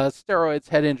death? Steroids,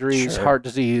 head injuries, Sure. heart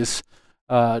disease,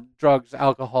 drugs,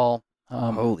 alcohol.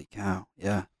 Holy cow!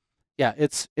 Yeah. Yeah,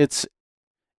 it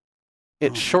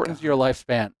Oh shortens my your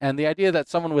lifespan, and the idea that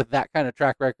someone with that kind of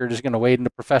track record is going to wade into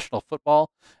professional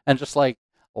football and just like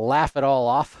laugh it all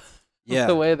off, Yeah.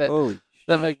 the way that Holy.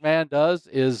 McMahon does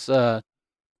is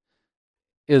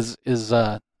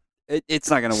It's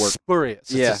not gonna work.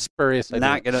 spurious. Yeah. It's a spurious idea.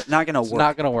 Not gonna It's work.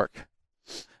 not going to work.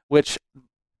 Which,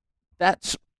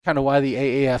 that's kind of why the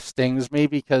AAF stings me,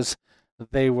 because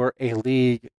they were a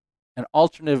league, an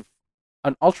alternate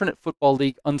football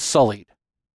league, unsullied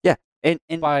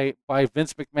and by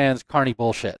Vince McMahon's carny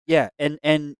bullshit. yeah,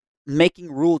 and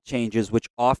making rule changes which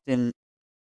often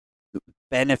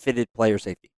benefited player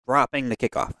safety. Dropping the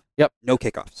kickoff. Yep. No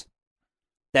kickoffs.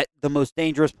 That the most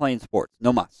dangerous play in sports.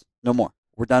 No mas. No more.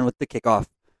 We're done with the kickoff.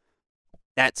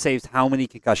 That saves how many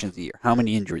concussions a year? How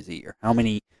many injuries a year? How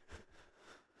many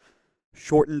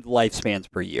shortened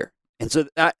lifespans per year? And so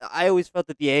I always felt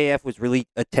that the AAF was really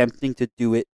attempting to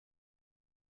do it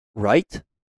right.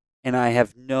 And I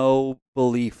have no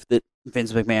belief that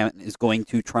Vince McMahon is going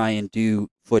to try and do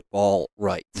football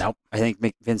right. Nope. I think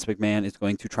Vince McMahon is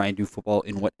going to try and do football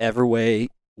in whatever way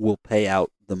will pay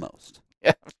out the most.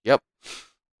 Yep.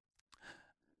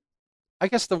 I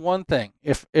guess the one thing,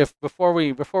 if before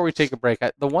we take a break,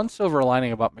 the one silver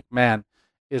lining about McMahon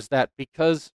is that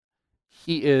because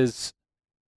he's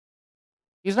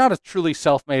not a truly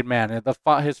self-made man.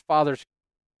 His father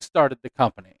started the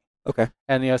company, Okay.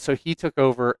 and so he took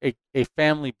over a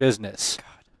family business.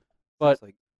 But It's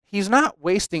like, he's not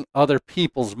wasting other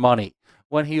people's money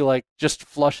when he like just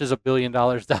flushes $1 billion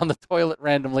down the toilet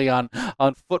randomly on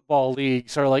football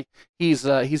leagues, or like he's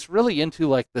really into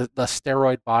like the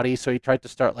steroid body. So he tried to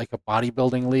start like a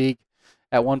bodybuilding league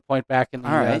at one point back in the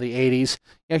All right. the 80s.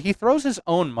 He throws his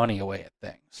own money away at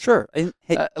things. sure. And,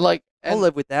 hey, I'll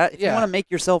live with that. If you yeah. want to make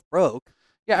yourself broke,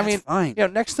 Yeah, I that's mean,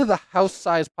 fine. next to the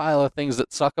house-sized pile of things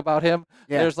that suck about him,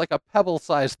 Yeah. there's like a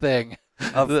pebble-sized thing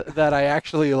Of- that I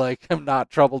actually like am not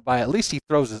troubled by. At least he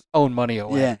throws his own money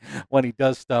away Yeah. when he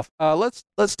does stuff. Let's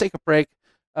take a break.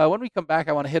 When we come back,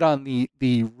 I want to hit on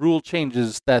the rule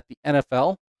changes that the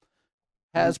NFL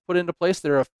has put into place.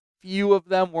 There are a few of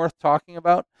them worth talking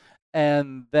about,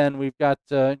 and then we've got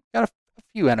a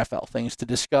few NFL things to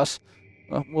discuss.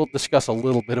 We'll discuss a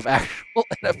little bit of actual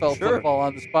NFL football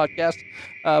on this podcast,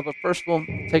 but first we'll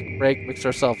take a break, mix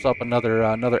ourselves up another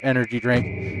energy drink,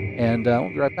 and we'll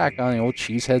be right back on the old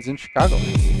Cheeseheads in Chicago.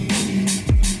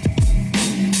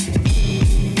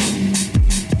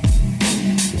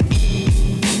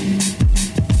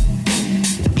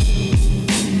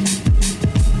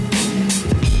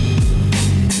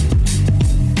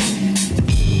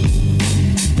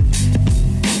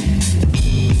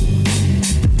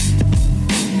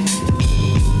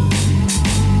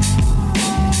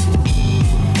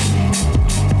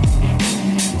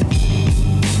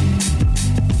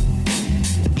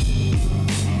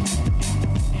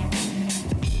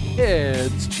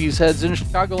 It's Cheeseheads in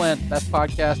Chicagoland, best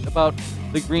podcast about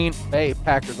the Green Bay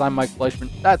Packers. I'm Mike Fleischman.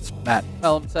 That's Matt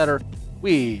Melmsetter.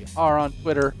 We are on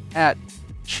Twitter at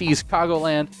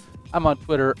Cheesecagoland. I'm on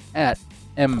Twitter at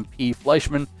MP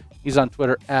Fleischman. He's on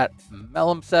Twitter at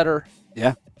Melmsetter.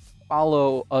 Yeah.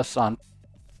 Follow us on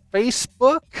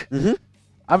Facebook.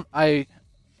 Mm-hmm.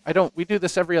 I don't. We do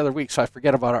this every other week, so I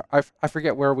forget about I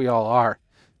forget where we all are,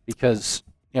 because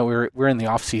we're in the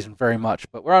off season very much.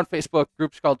 But we're on Facebook.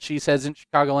 Group's called Cheeseheads in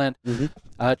Chicagoland.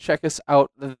 Mm-hmm. Check us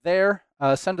out there.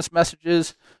 Send us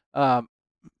messages.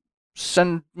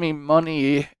 Send me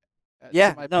money.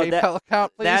 Yeah, to my no, PayPal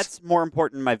account, please. That's more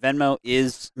important. My Venmo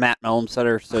is Matt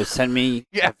Melmsetter, so send me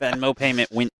Yeah. a Venmo payment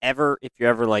whenever, if you're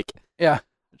ever like,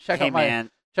 check hey out my man,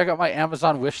 check out my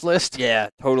Amazon wish list. yeah,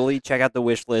 totally. Check out the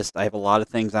wish list. I have a lot of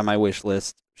things on my wish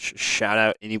list. Shout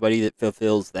out anybody that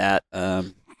fulfills that. I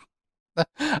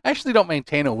actually don't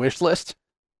maintain a wish list.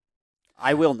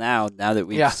 I will now that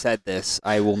we've Yeah. said this,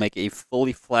 I will make a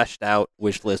fully fleshed out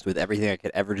wish list with everything I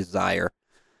could ever desire.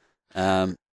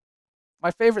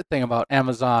 my favorite thing about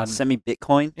Amazon. Send me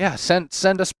Bitcoin. Yeah, send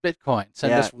us Bitcoin.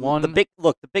 Send us one. The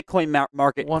Bitcoin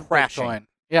market one crashing. Bitcoin.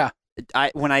 Yeah.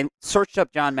 When I searched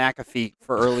up John McAfee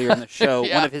for earlier in the show,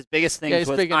 Yeah. one of his biggest things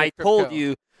was, I told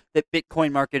you that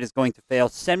Bitcoin market is going to fail.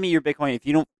 Send me your Bitcoin. If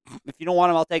you don't want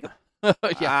them, I'll take them.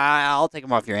 I'll take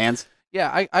them off your hands.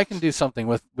 Yeah, I can do something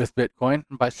with Bitcoin.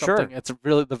 And by something, it's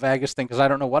really the vaguest thing because I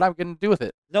don't know what I'm going to do with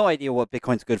it. No idea what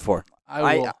Bitcoin's good for.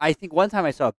 I think one time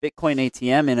I saw a Bitcoin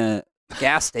ATM in a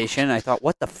gas station. I thought,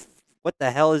 what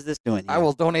the hell is this doing here? I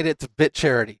will donate it to Bit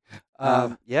Charity.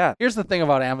 Yeah. Here's the thing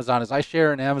about Amazon is I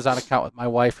share an Amazon account with my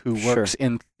wife who works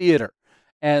in theater.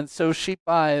 And so she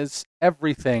buys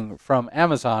everything from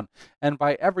Amazon. And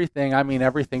by everything, I mean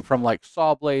everything from like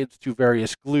saw blades to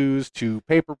various glues to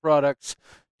paper products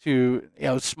to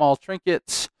small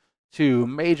trinkets to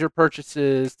major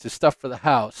purchases to stuff for the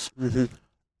house. Mm-hmm.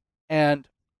 And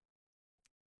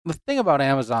the thing about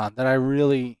Amazon that I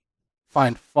really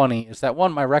find funny is that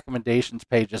my recommendations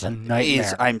page is a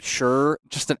nightmare. I'm sure,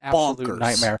 just an absolute bonkers.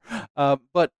 nightmare.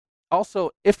 But also,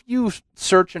 if you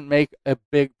search and make a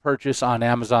big purchase on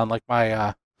Amazon, like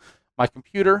my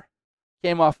computer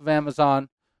came off of Amazon,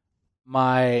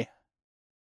 the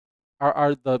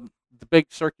big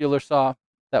circular saw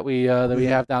that we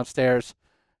have downstairs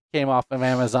came off of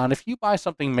Amazon. If you buy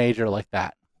something major like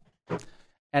that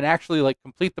and actually like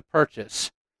complete the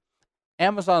purchase,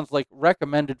 Amazon's like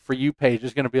recommended for you page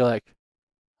is going to be like,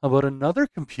 how about another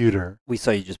computer? We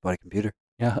saw you just bought a computer.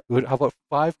 Yeah. How about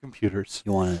 5 computers?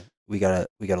 You want to? We got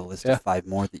a list of 5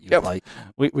 more that you like.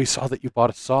 We saw that you bought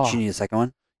a saw. Do you need a second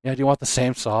one? Yeah. Do you want the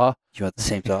same saw? Do you want the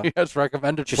same saw? Yeah, it's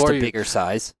recommended just for a you. bigger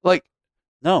size. Like,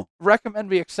 no. Recommend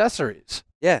me accessories.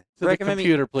 Yeah. To recommend the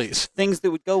computer, please. Things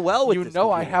that would go well with this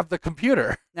computer. I have the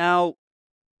computer. Now,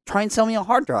 try and sell me a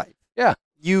hard drive. Yeah.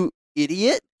 You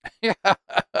idiot. Yeah.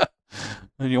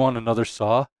 And you want another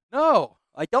saw? No.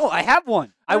 I don't. I have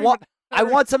one. I want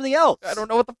something else. I don't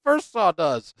know what the first saw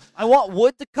does. I want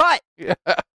wood to cut. Yeah.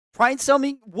 Try and sell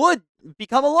me wood.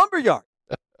 Become a lumberyard.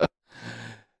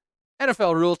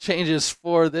 NFL rule changes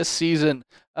for this season.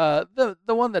 The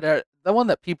one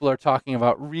that people are talking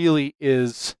about really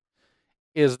is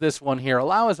this one here.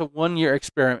 Allow as a 1-year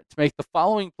experiment to make the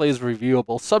following plays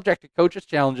reviewable, subject to coaches'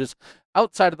 challenges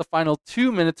outside of the final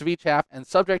 2 minutes of each half, and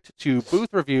subject to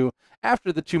booth review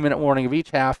after the 2-minute warning of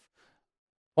each half.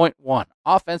 Point 1: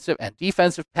 offensive and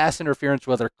defensive pass interference,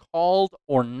 whether called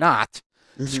or not.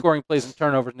 Mm-hmm. Scoring plays and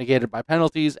turnovers negated by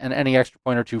penalties, and any extra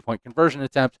point or 2-point conversion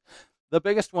attempt. The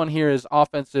biggest one here is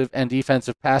offensive and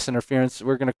defensive pass interference.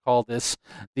 We're going to call this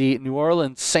the New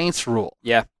Orleans Saints rule.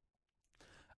 Yeah.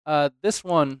 This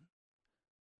one,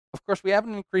 of course, we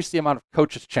haven't increased the amount of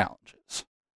coaches' challenges.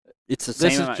 It's the same.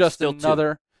 This is just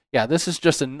another. 2. Yeah, this is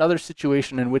just another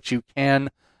situation in which you can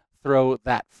throw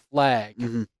that flag.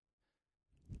 Mm-hmm.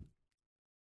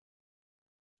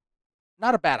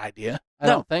 Not a bad idea. I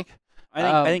don't think.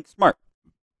 I think smart.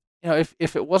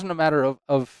 If it wasn't a matter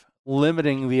of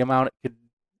limiting the amount it could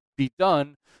be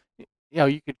done,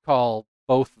 you could call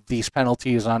both of these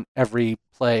penalties on every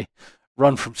play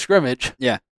run from scrimmage.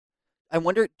 Yeah. I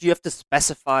wonder, do you have to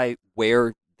specify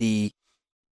where to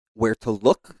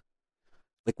look?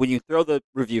 Like when you throw the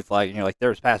review flag and you're like,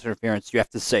 there's pass interference, you have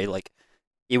to say like,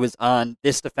 it was on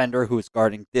this defender who is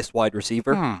guarding this wide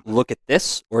receiver. Look at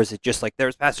this, or is it just like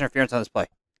there's pass interference on this play?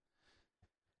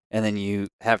 And then you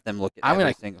have them look at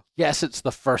every single. Yes, it's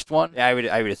the first one. Yeah, I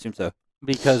would assume so.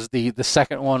 Because the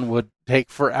second one would take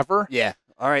forever. Yeah.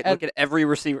 All right, look at every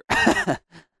receiver.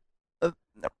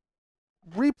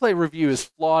 Replay review is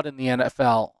flawed in the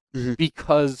NFL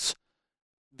because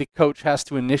the coach has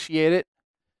to initiate it.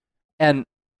 And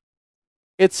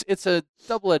it's a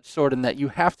double-edged sword in that you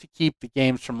have to keep the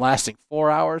games from lasting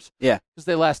 4 hours. Yeah. Because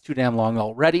they last too damn long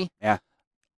already. Yeah.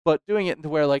 But doing it into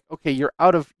where like, okay, you're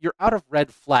out of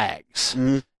red flags.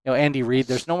 Mm-hmm. Andy Reid,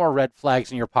 there's no more red flags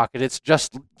in your pocket. It's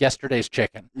just yesterday's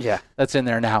chicken. Yeah. That's in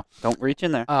there now. Don't reach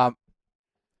in there.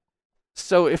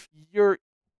 So if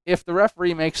the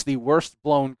referee makes the worst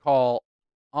blown call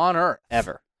on earth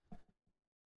ever,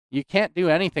 you can't do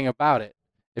anything about it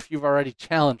if you've already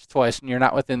challenged twice and you're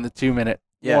not within the 2-minute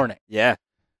warning. Yeah.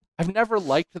 I've never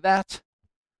liked that,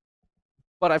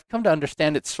 but I've come to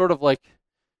understand it's sort of like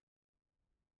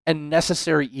a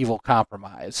necessary evil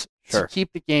compromise to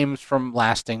keep the games from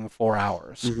lasting 4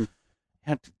 hours. Mm-hmm.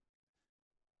 And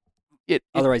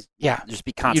otherwise, just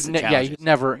be constant challenges.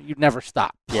 You'd never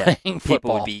stop playing football.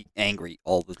 People would be angry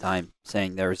all the time,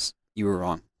 saying you were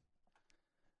wrong.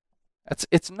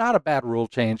 It's not a bad rule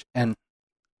change, and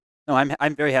no,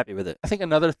 I'm very happy with it. I think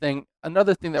another thing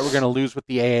that we're going to lose with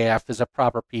the AAF is a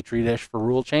proper petri dish for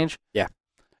rule change. Yeah,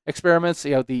 experiments.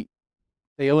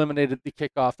 They They eliminated the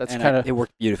kickoff. That's And kind of it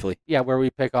worked beautifully. where we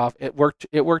pick off. It worked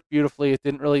beautifully. It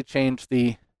didn't really change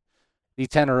the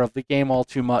tenor of the game all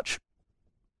too much.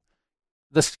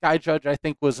 The Sky Judge, I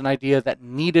think, was an idea that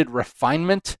needed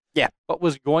refinement, but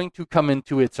was going to come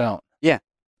into its own. Yeah,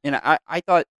 and I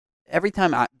thought every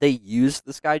time they used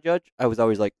the Sky Judge, I was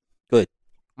always like, good.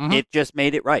 Mhm. It just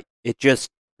made it right. It just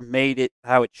made it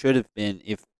how it should have been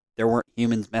if there weren't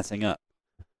humans messing up.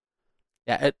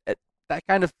 Yeah, that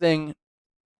kind of thing.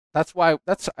 That's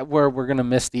where we're going to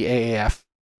miss the AAF.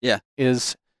 Yeah.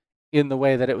 Is in the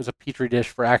way that it was a petri dish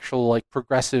for actual like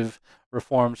progressive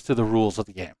reforms to the rules of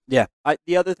the game. Yeah.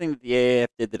 The other thing that the AAF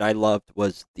did that I loved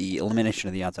was the elimination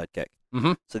of the onside kick.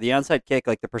 Mm-hmm. So the onside kick,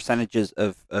 like the percentages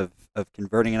of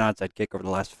converting an onside kick over the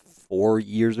last 4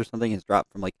 years or something has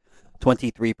dropped from like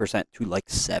 23% to like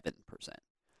 7%. So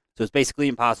it's basically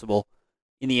impossible.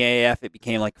 In the AAF, it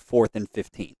became like 4th and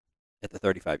 15 at the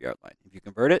 35-yard line. If you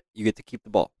convert it, you get to keep the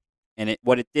ball. And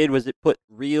what it did was it put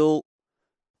real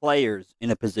players in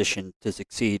a position to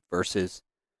succeed versus,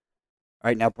 all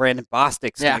right, now Brandon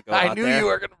Bostic's going to go out I knew there. you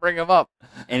were going to bring him up.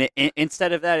 And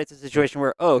instead of that, it's a situation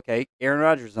where, okay, Aaron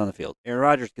Rodgers is on the field. Aaron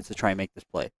Rodgers gets to try and make this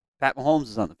play. Pat Mahomes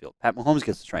is on the field. Pat Mahomes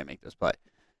gets to try and make this play.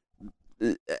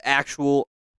 Actual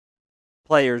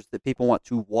players that people want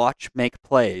to watch make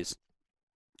plays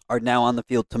are now on the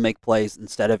field to make plays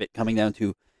instead of it coming down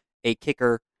to a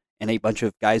kicker and a bunch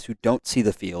of guys who don't see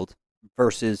the field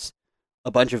versus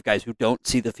a bunch of guys who don't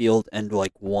see the field and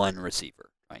like one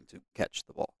receiver trying to catch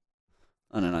the ball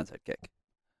on an onside kick.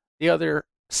 The other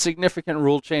significant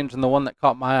rule change, and the one that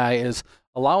caught my eye, is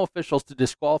allow officials to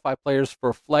disqualify players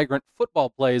for flagrant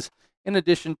football plays in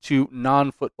addition to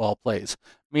non-football plays,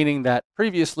 meaning that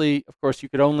previously, of course, you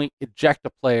could only eject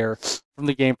a player from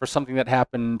the game for something that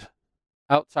happened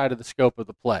outside of the scope of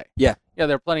the play. Yeah,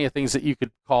 there are plenty of things that you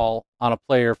could call on a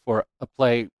player for a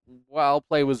play while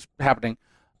play was happening,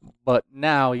 but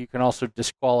now you can also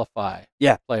disqualify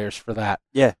players for that.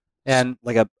 Yeah. And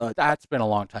like that's been a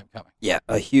long time coming. Yeah,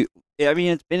 a huge. I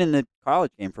mean, it's been in the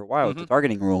college game for a while. Mm-hmm. The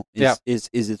targeting rule is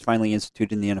it's finally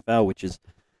instituted in the NFL, which is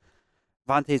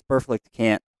Vontaze Burfict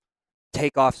can't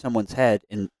take off someone's head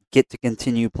and get to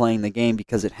continue playing the game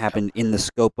because it happened in the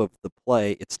scope of the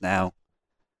play. It's now,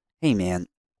 hey man,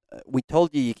 we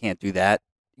told you can't do that.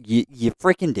 You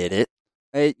freaking did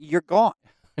it. You're gone.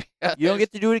 You don't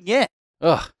get to do it again.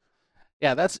 Ugh.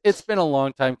 Yeah, it's been a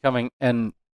long time coming,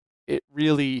 and it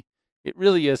really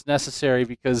is necessary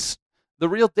because the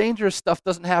real dangerous stuff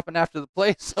doesn't happen after the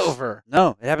play's over.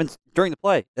 No, it happens during the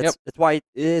play. That's why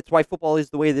football is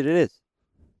the way that it is.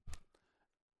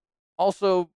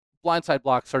 Also, blindside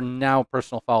blocks are now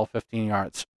personal foul 15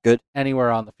 yards. Good.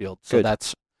 Anywhere on the field. So Good.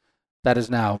 that is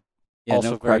now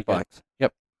also no very good. blocks.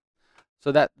 Yep.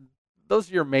 So those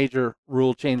are your major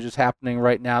rule changes happening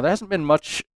right now. There hasn't been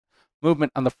much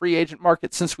movement on the free agent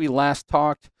market since we last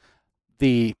talked.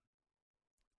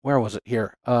 Where was it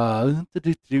here?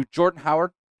 Jordan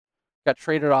Howard got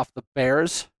traded off the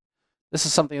Bears. This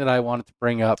is something that I wanted to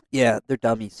bring up. Yeah, they're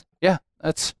dummies. Yeah,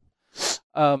 that's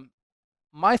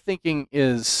my thinking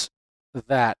is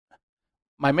that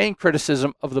my main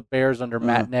criticism of the Bears under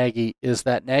Matt Nagy is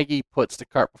that Nagy puts the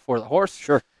cart before the horse.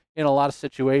 Sure. In a lot of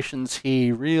situations,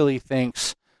 he really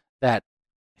thinks that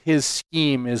his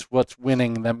scheme is what's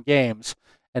winning them games,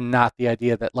 and not the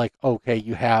idea that, like, okay,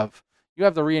 you have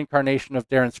the reincarnation of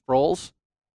Darren Sproles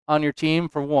on your team,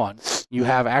 for one. You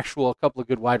have a couple of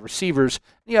good wide receivers.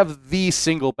 And you have the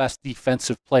single best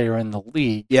defensive player in the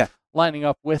league. Yeah. Lining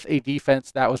up with a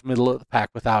defense that was middle of the pack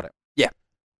without him. Yeah.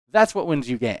 That's what wins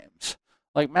you games.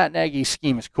 Like, Matt Nagy's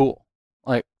scheme is cool.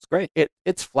 Like, it's great.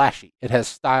 It's flashy. It has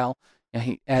style. And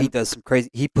he does some crazy.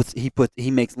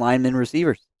 He makes linemen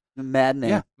receivers. Madman.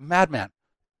 Yeah, madman.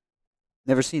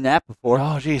 Never seen that before.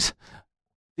 Oh, geez.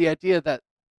 The idea that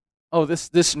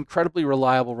this incredibly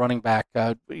reliable running back.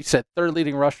 You said third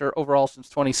leading rusher overall since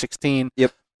 2016.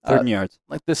 Yep, third in yards.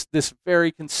 Like this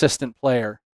very consistent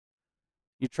player.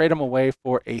 You trade him away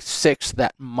for a sixth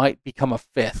that might become a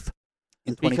fifth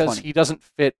in 2020 because he doesn't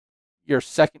fit your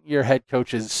second-year head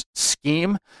coach's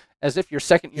scheme. As if your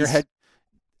second-year head.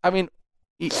 I mean,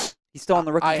 he's still on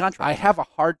the rookie contract. I have a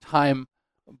hard time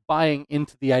buying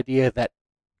into the idea that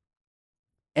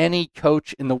any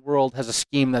coach in the world has a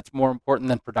scheme that's more important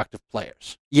than productive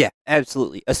players. Yeah,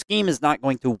 absolutely. A scheme is not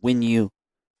going to win you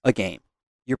a game.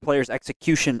 Your player's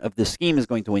execution of the scheme is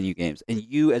going to win you games. And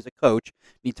you, as a coach,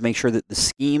 need to make sure that the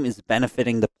scheme is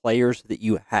benefiting the players that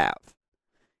you have.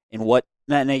 And what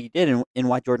Matt Nagy did, and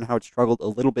why Jordan Howard struggled a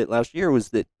little bit last year, was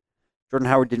that Jordan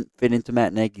Howard didn't fit into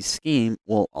Matt Nagy's scheme.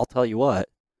 Well, I'll tell you what.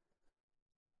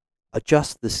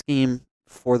 Adjust the scheme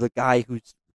for the guy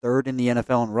who's third in the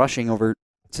NFL in rushing over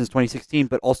since 2016,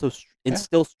 but also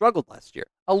still struggled last year.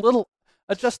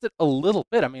 Adjusted a little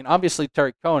bit. I mean, obviously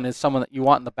Terry Cohen is someone that you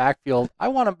want in the backfield. I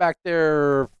want him back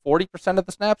there 40% of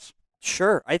the snaps.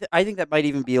 Sure, I think that might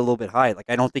even be a little bit high. Like,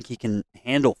 I don't think he can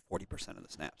handle 40% of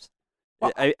the snaps.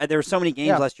 Well, there were so many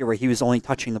games last year where he was only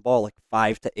touching the ball like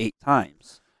 5 to 8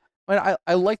 times. I mean,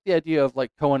 I like the idea of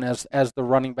like Cohen as the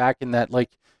running back in that, like,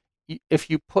 if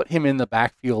you put him in the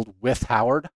backfield with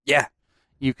Howard,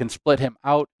 you can split him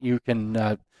out. You can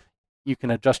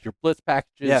adjust your blitz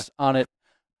packages on it.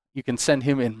 You can send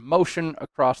him in motion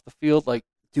across the field, like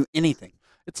do anything.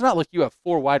 It's not like you have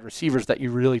 4 wide receivers that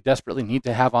you really desperately need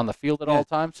to have on the field at all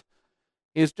times.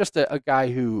 He's just a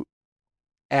guy who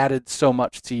added so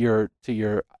much to your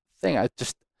thing.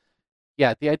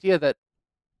 The idea that,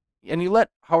 and you let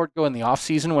Howard go in the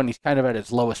offseason when he's kind of at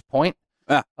his lowest point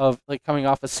of like coming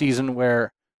off a season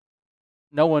where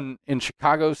no one in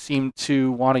Chicago seemed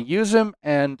to want to use him,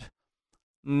 and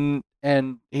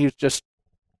he was just,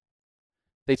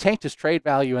 they tanked his trade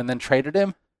value and then traded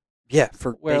him. Yeah,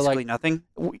 for basically nothing.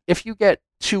 If you get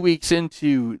 2 weeks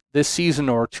into this season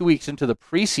or 2 weeks into the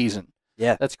preseason,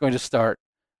 that's going to start,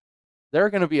 there are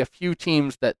going to be a few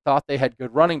teams that thought they had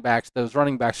good running backs. Those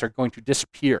running backs are going to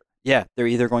disappear. Yeah, they're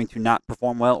either going to not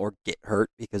perform well or get hurt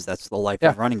because that's the life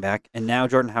of running back. And now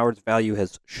Jordan Howard's value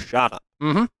has shot up.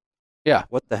 Mm-hmm. Yeah.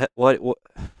 What the heck? What?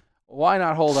 Why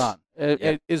not hold on?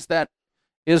 It's not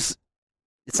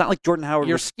like Jordan Howard.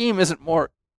 Your scheme isn't more.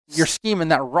 Your scheme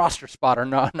and that roster spot are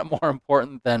not more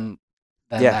important than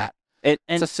that. It's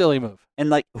a silly move. And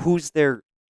like, who's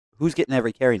getting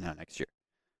every carry now next year?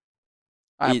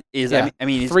 I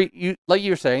mean, like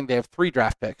you were saying, they have 3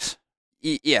 draft picks.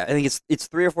 Yeah, I think it's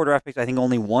 3 or 4 draft picks. I think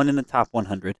only 1 in the top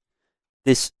 100.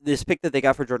 This pick that they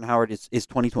got for Jordan Howard is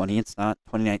 2020. It's not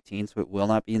 2019, so it will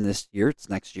not be in this year. It's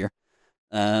next year.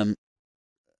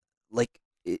 Like,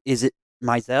 is it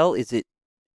Mizell? Is it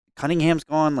Cunningham's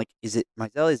gone? Like, is it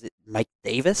Mizell? Is it Mike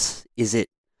Davis? Is it?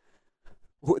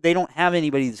 They don't have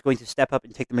anybody that's going to step up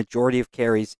and take the majority of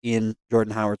carries in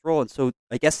Jordan Howard's role. And so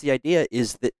I guess the idea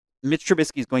is that Mitch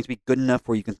Trubisky is going to be good enough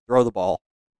where you can throw the ball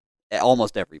at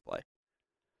almost every play.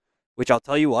 Which I'll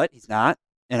tell you what, he's not.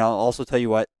 And I'll also tell you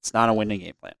what, it's not a winning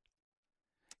game plan.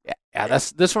 Yeah.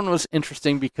 This one was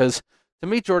interesting because to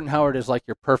me, Jordan Howard is like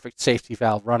your perfect safety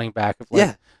valve running back.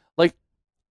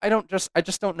 I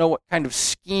just don't know what kind of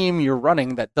scheme you're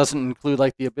running that doesn't include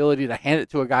like the ability to hand it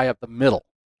to a guy up the middle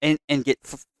and get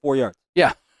 4 yards.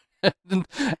 Yeah,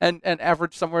 and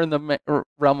average somewhere in the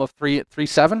realm of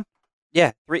 3.7.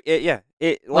 Yeah, 3.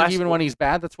 Even when he's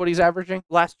bad, that's what he's averaging.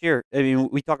 Last year, I mean,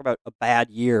 we talk about a bad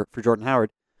year for Jordan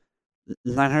Howard.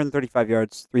 935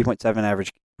 yards, 3.7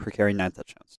 average per carry, 9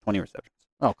 touchdowns, 20 receptions.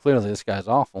 Oh, clearly this guy's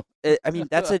awful. I mean,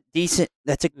 that's a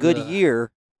good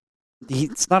year.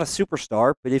 It's not a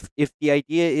superstar, but if the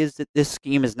idea is that this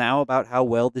scheme is now about how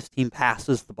well this team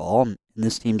passes the ball and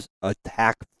this team's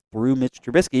attack through Mitch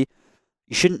Trubisky,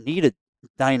 you shouldn't need a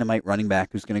dynamite running back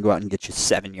who's going to go out and get you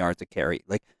 7 yards a carry.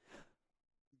 Like,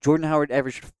 Jordan Howard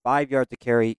averaged 5 yards a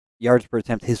carry, yards per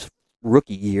attempt his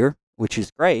rookie year, which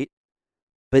is great.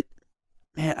 But,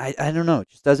 man, I don't know. It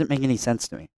just doesn't make any sense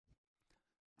to me.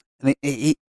 I mean,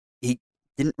 he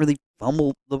didn't really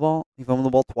fumble the ball. He fumbled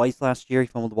the ball twice last year. He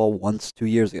fumbled the ball once 2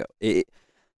 years ago. It's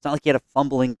not like he had a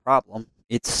fumbling problem.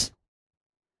 It's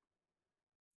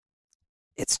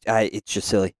just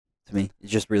silly to me. It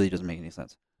just really doesn't make any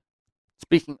sense.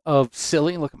 Speaking of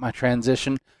silly, look at my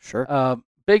transition. Sure.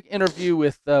 Big interview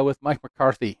with Mike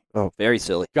McCarthy. Oh, very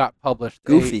silly. Got published.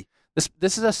 Goofy.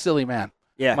 This is a silly man.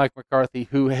 Yeah. Mike McCarthy,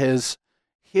 who has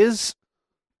his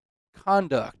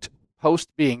conduct post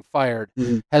being fired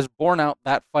has borne out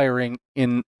that firing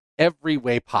in every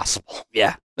way possible.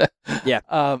 Yeah.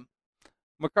 Yeah.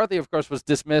 McCarthy, of course, was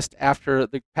dismissed after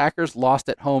the Packers lost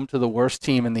at home to the worst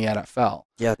team in the NFL.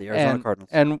 Yeah, the Arizona Cardinals.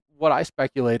 And what I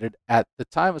speculated at the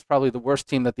time was probably the worst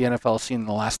team that the NFL has seen in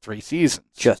the last 3 seasons.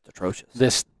 Just atrocious.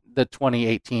 The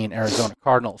 2018 Arizona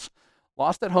Cardinals.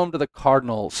 Lost at home to the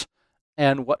Cardinals.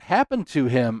 And what happened to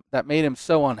him that made him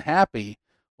so unhappy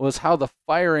was how the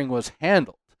firing was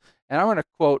handled. And I'm going to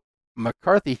quote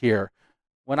McCarthy here.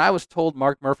 When I was told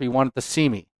Mark Murphy wanted to see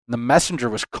me, the messenger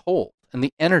was cold and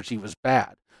the energy was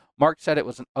bad. Mark said it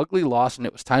was an ugly loss and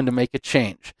it was time to make a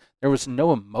change. There was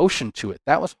no emotion to it.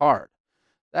 That was hard.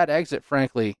 That exit,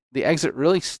 frankly, the exit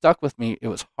really stuck with me. It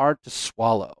was hard to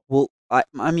swallow. Well,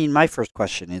 I mean, my first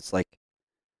question is like,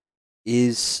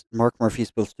 is Mark Murphy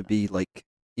supposed to be like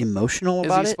emotional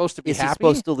about it? Is he supposed to be happy? Is he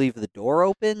supposed to leave the door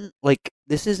open? Like,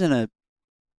 this isn't a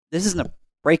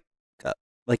breakup.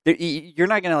 Like you're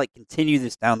not gonna like continue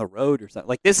this down the road or something.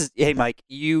 Like this is, hey Mike,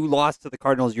 you lost to the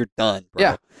Cardinals, you're done, bro.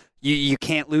 Yeah. You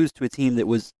can't lose to a team that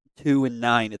was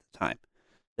 2-9 at the time.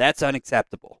 That's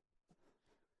unacceptable.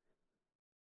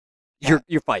 Yeah.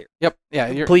 You're fired. Yep.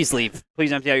 Yeah. Please leave.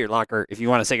 Please empty out your locker. If you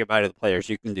want to say goodbye to the players,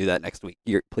 you can do that next week.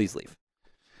 Please leave.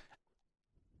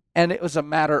 And it was a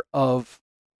matter of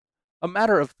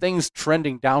things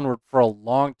trending downward for a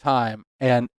long time,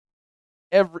 and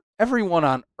everyone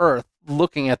on earth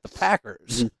looking at the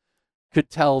Packers could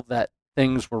tell that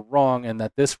things were wrong and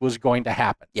that this was going to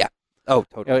happen. Yeah. Oh,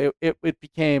 totally. It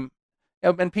became,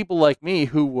 and people like me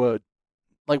who would,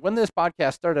 like when this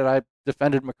podcast started, I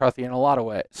defended McCarthy in a lot of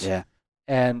ways. Yeah.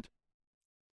 And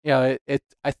I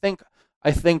think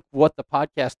what the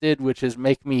podcast did, which is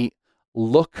make me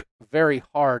look very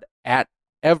hard at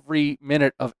every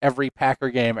minute of every Packer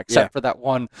game except for that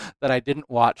one that I didn't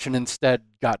watch and instead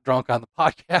got drunk on the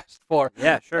podcast for.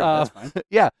 Yeah, sure. That's fine.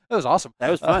 Yeah, that was awesome. That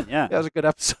was fun. Yeah, that was a good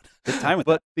episode. Good time with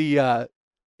but that.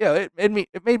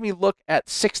 It made me look at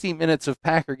 60 minutes of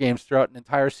Packer games throughout an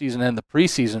entire season and the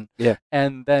preseason. Yeah,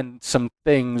 and then some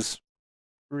things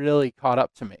really caught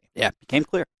up to me. Yeah, became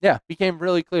clear. Yeah, became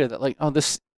really clear that like, oh,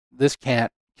 this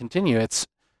can't continue. It's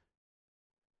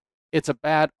a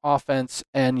bad offense,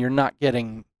 and you're not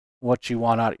getting what you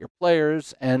want out of your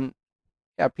players. And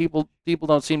yeah, people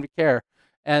don't seem to care.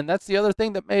 And that's the other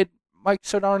thing that made Mike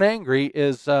so darn angry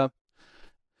is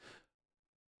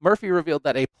Murphy revealed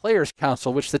that a players'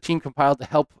 council, which the team compiled to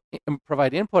help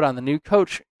provide input on the new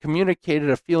coach, communicated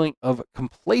a feeling of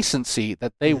complacency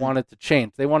that they wanted to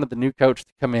change. They wanted the new coach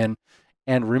to come in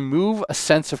and remove a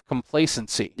sense of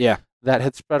complacency that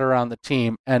had spread around the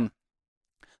team. And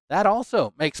that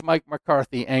also makes Mike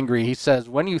McCarthy angry. He says,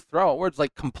 when you throw out words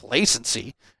like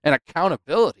complacency and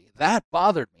accountability, that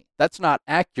bothered me. That's not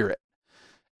accurate.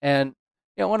 And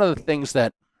one of the things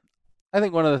that's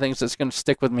going to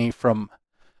stick with me from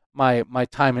my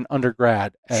time in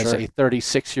undergrad as a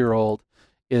 36-year-old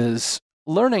is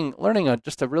learning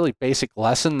just a really basic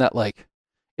lesson that, like,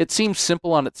 it seems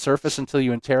simple on its surface until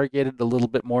you interrogate it a little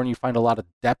bit more and you find a lot of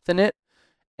depth in it.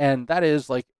 And that is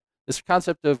like this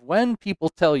concept of when people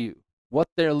tell you what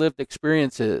their lived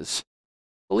experience is,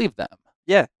 believe them.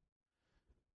 Yeah.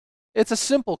 It's a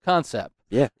simple concept.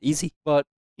 Yeah, easy. But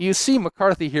you see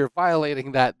McCarthy here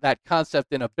violating that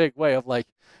concept in a big way of, like,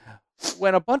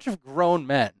 when a bunch of grown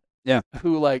men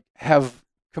who like have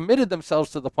committed themselves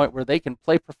to the point where they can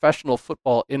play professional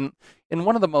football in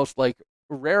one of the most like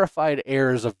rarefied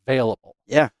airs available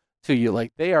to you.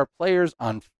 Like, they are players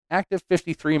on active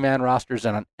 53-man rosters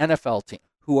and an NFL team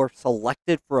who are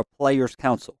selected for a players'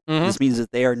 council. This means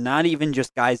that they are not even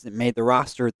just guys that made the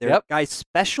roster. They're guys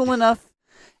special enough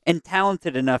and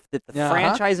talented enough that the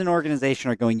franchise and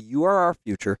organization are going, you are our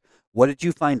future. What did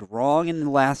you find wrong in the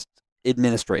last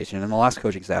administration and the last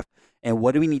coaching staff? And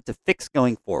what do we need to fix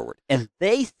going forward? And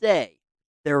they say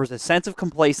there was a sense of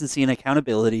complacency and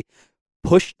accountability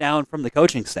pushed down from the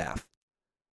coaching staff.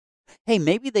 Hey,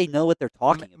 maybe they know what they're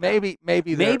talking about. Maybe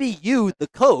you, the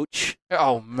coach,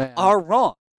 are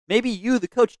wrong. Maybe you, the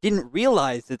coach, didn't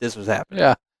realize that this was happening.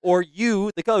 Yeah. Or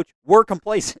you, the coach, were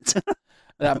complacent.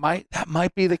 That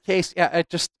might be the case. Yeah,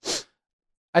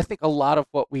 I think a lot of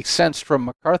what we sensed from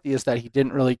McCarthy is that he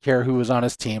didn't really care who was on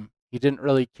his team. He didn't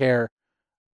really care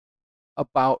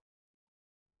about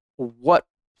what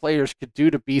players could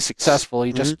do to be successful.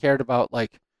 He just cared about,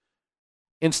 like,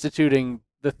 instituting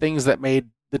the things that made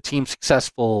the team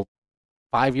successful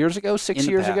 5 years ago, 6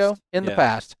 years ago, in the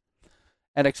past,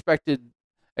 and expected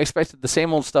the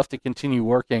same old stuff to continue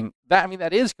working.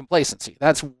 That is complacency.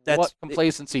 That's what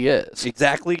complacency is.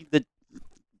 Exactly the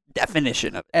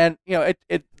definition of it. And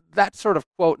it that sort of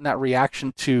quote and that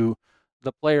reaction to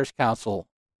the Players' Council,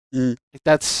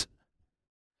 that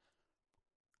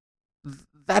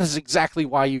is exactly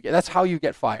why that's how you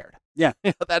get fired. Yeah.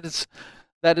 And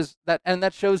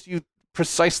that shows you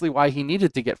precisely why he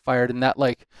needed to get fired, and that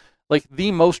like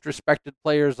the most respected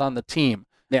players on the team,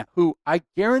 who I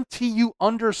guarantee you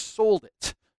undersold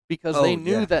it because they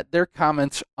knew that their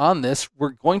comments on this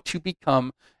were going to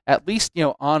become at least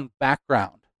on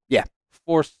background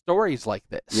for stories like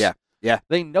this.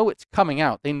 They know it's coming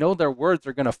out. They know their words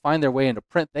are going to find their way into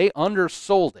print. They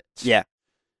undersold it.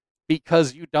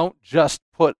 Because you don't just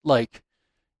put the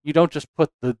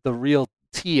real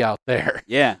tea out there.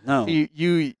 Yeah, no.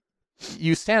 You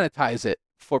sanitize it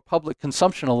for public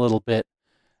consumption a little bit,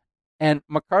 and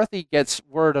McCarthy gets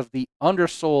word of the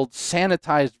undersold,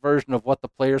 sanitized version of what the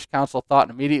Players' Council thought,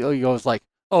 and immediately goes like,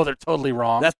 "Oh, they're totally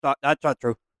wrong." That's not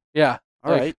true. Yeah.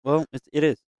 All right. Well, it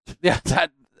is. Yeah.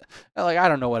 I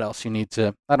don't know what else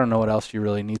you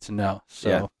really need to know.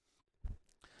 So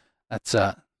That's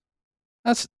a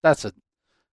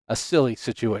silly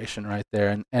situation right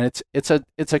there, and it's a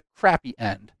crappy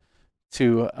end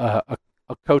to a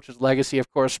coach's legacy.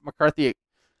 Of course, McCarthy.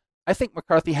 I think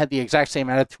McCarthy had the exact same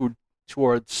attitude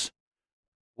towards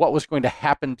what was going to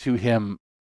happen to him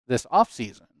this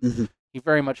offseason. Mm-hmm. He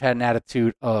very much had an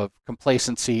attitude of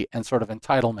complacency and sort of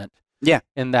entitlement. Yeah.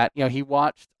 In that, he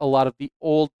watched a lot of the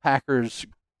old Packers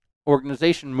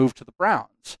organization move to the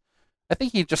Browns. I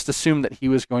think he just assumed that he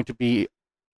was going to be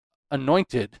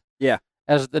anointed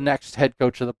as the next head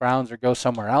coach of the Browns or go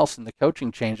somewhere else in the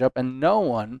coaching changeup,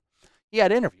 and he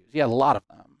had interviews. He had a lot of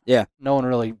them. Yeah. No one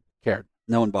really cared.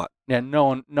 No one bought. Yeah,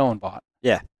 no one bought.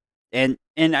 Yeah. And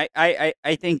I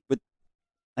think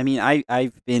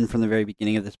I've been from the very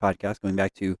beginning of this podcast, going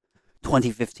back to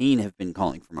 2015, have been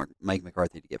calling for Mike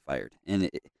McCarthy to get fired. And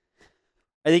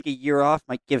I think a year off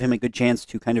might give him a good chance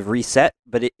to kind of reset,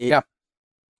 but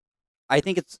I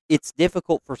think it's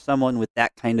difficult for someone with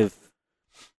that kind of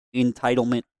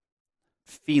entitlement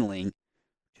feeling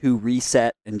to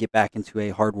reset and get back into a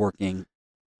hardworking,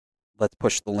 let's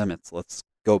push the limits, let's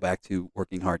go back to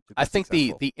working hard to be I think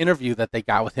successful. the interview that they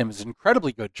got with him is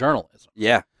incredibly good journalism.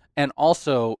 Yeah. And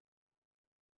also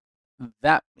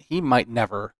that he might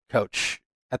never coach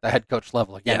at the head coach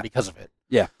level again because of it.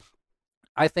 Yeah.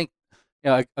 I think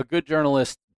a good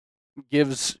journalist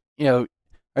gives, a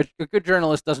good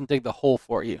journalist doesn't dig the hole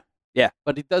for you. Yeah.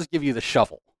 But he does give you the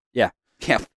shovel. Yeah.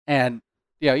 Yeah. And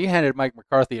you handed Mike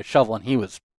McCarthy a shovel and he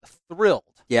was thrilled.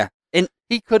 Yeah. And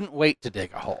he couldn't wait to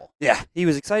dig a hole. Yeah. He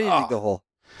was excited to dig the hole.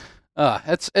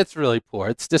 It's really poor.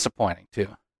 It's disappointing too.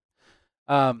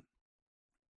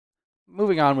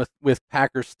 Moving on with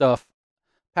Packers stuff.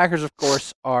 Packers, of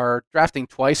course, are drafting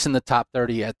twice in the top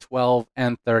 30 at 12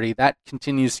 and 30. That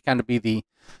continues to kind of be the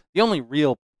only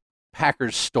real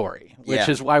Packers story, which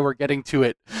is why we're getting to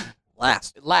it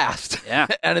last. Yeah.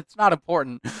 And it's not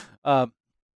important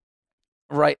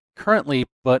right currently,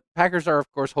 but Packers are,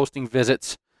 of course, hosting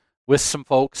visits with some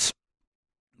folks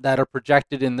that are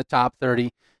projected in the top 30.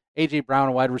 A.J. Brown,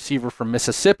 a wide receiver from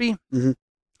Mississippi,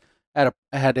 had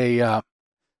a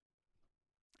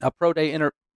pro day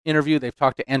interview. They've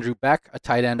talked to Andrew Beck, a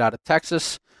tight end out of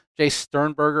Texas, Jay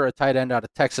Sternberger, a tight end out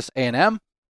of Texas A&M,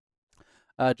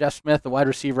 Jeff Smith, a wide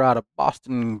receiver out of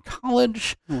Boston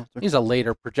College. He's a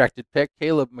later projected pick.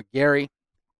 Caleb McGarry,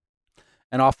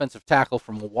 an offensive tackle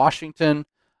from Washington.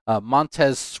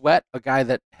 Montez Sweat, a guy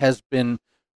that has been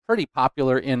pretty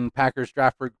popular in Packers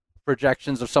draft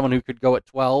projections of someone who could go at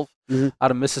 12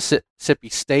 out of Mississippi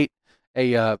State.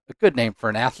 A good name for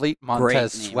an athlete,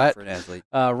 Montez Sweat. For an athlete.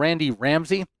 Randy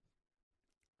Ramsey.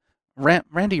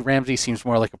 Randy Ramsey seems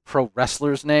more like a pro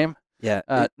wrestler's name.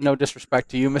 Yeah. No disrespect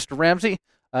to you, Mr. Ramsey.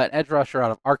 An edge rusher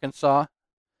out of Arkansas.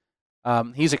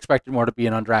 He's expected more to be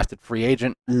an undrafted free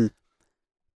agent.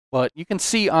 But you can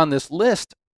see on this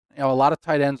list, a lot of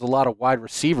tight ends, a lot of wide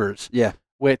receivers. Yeah.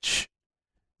 Which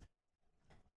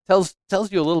tells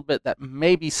you a little bit that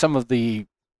maybe some of the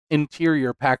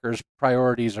interior Packers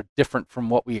priorities are different from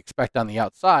what we expect on the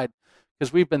outside,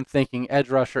 because we've been thinking edge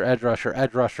rusher at 12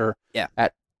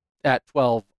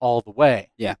 all the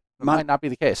way. Yeah. It might not be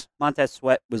the case. Montez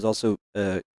Sweat was also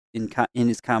in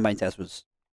his combine test was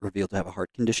revealed to have a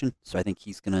heart condition, so I think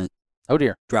he's going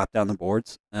to drop down the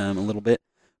boards a little bit.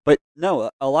 But no,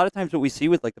 a lot of times what we see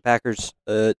with like the Packers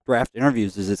draft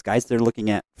interviews is it's guys they're looking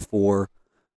at for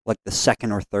like the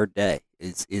second or third day.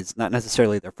 It's not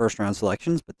necessarily their first round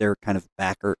selections, but they're kind of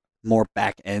more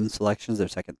back end selections. They're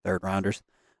second, third rounders.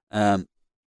 But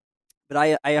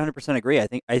I 100% agree.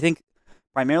 I think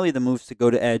primarily the moves to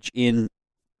go to edge in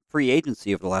free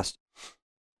agency over the last.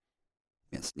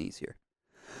 I'm gonna sneeze here.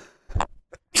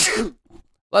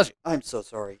 Bless you. I'm so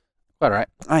sorry. Quite all right.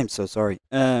 I'm so sorry.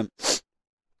 I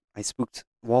spooked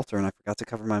Walter and I forgot to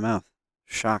cover my mouth.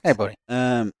 Shocked. Hey, buddy.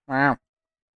 Wow.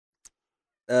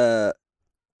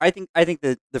 I think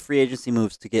the free agency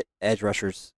moves to get edge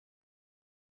rushers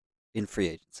in free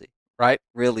agency. Right.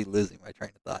 Really losing my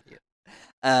train of thought here.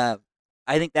 I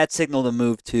think that signaled a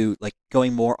move to like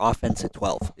going more offense at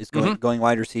 12. Is going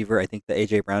wide receiver. I think the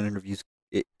A.J. Brown interviews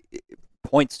it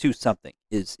points to something.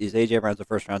 Is A.J. Brown's a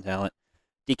first round talent?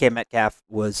 DK Metcalf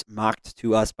was mocked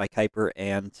to us by Kuiper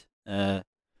and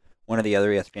one of the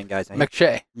other ESPN guys.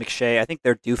 McShay. I think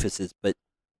they're doofuses, but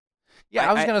yeah,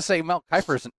 I was going to say Mel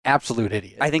Kiper is an absolute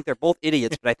idiot. I think they're both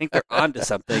idiots, but I think they're onto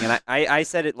something. And I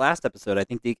said it last episode. I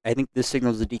think this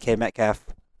signals the DK Metcalf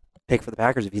pick for the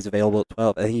Packers if he's available at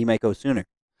 12. I think he might go sooner.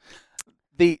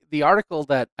 The article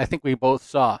that I think we both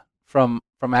saw from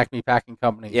Acme Packing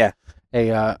Company. Yeah.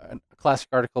 A classic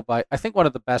article by I think one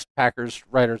of the best Packers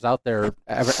writers out there,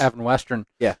 Evan Western.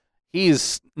 Yeah.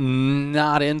 he's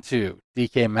not into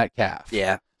DK Metcalf.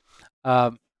 Yeah.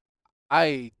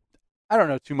 I don't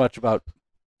know too much about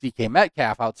DK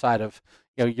Metcalf outside of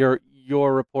your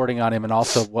reporting on him and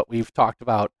also what we've talked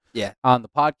about on the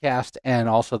podcast and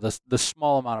also the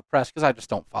small amount of press because I just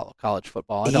don't follow college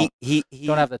football. I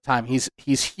don't have the time. He's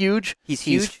huge. He's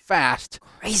huge. He's fast.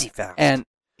 Crazy fast. And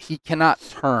he cannot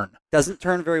turn. Doesn't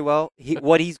turn very well.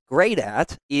 What he's great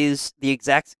at is the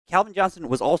exact. Calvin Johnson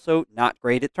was also not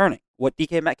great at turning. What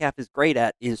DK Metcalf is great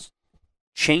at is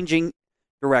changing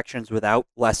directions without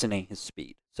lessening his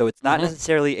speed. So it's not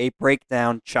necessarily a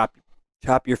breakdown, chop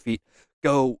your feet,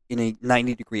 go in a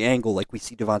 90-degree angle like we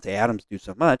see Davante Adams do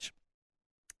so much.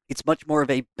 It's much more of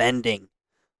a bending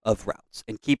of routes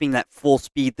and keeping that full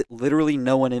speed that literally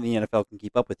no one in the NFL can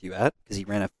keep up with you at because he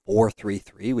ran a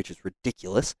 4.33, which is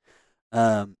ridiculous.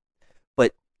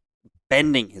 But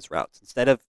bending his routes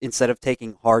instead of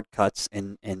taking hard cuts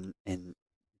and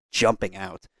jumping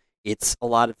out, it's a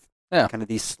lot of kind of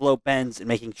these slow bends and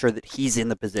making sure that he's in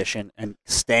the position and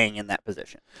staying in that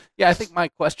position. Yeah, I think my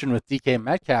question with DK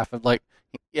Metcalf of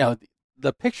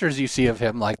the pictures you see of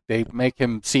him, like they make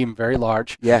him seem very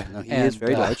large. Yeah, no, he is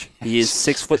very large. He is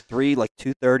 6'3", like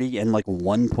 230, and like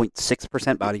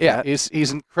 1.6% body fat. Yeah,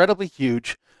 he's incredibly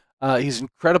huge. He's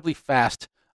incredibly fast.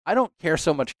 I don't care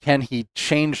so much can he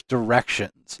change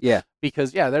directions. Yeah.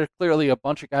 Because, there's clearly a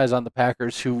bunch of guys on the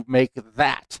Packers who make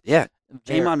that. Yeah.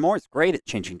 Jamon Moore's great at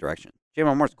changing direction.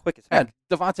 Jamon Moore's quick as heck.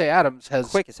 Yeah, Davante Adams has...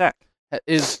 Quick as heck.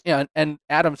 And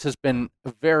Adams has been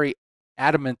very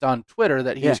adamant on Twitter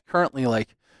that he's currently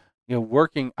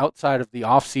working outside of the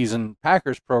offseason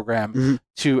Packers program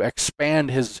to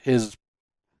expand his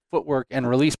footwork and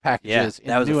release packages in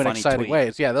new and exciting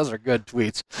ways. Yeah, those are good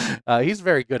tweets. He's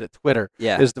very good at Twitter,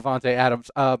 is Davante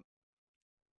Adams.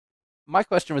 My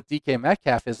question with DK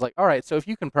Metcalf is all right, so if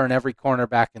you can burn every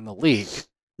cornerback in the league,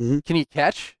 can you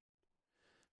catch?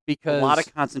 Because a lot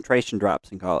of concentration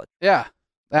drops in college. Yeah,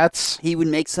 he would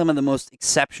make some of the most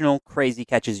exceptional, crazy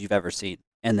catches you've ever seen.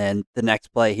 And then the next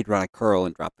play, he'd run a curl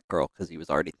and drop the curl because he was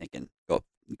already thinking, go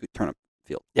turn up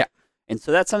field. Yeah. And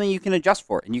so that's something you can adjust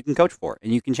for and you can coach for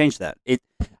and you can change that.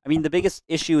 The biggest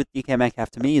issue with DK Metcalf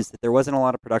to me is that there wasn't a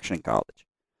lot of production in college.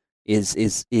 His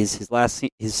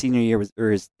senior year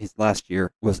his last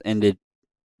year was ended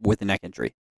with a neck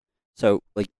injury. So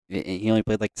he only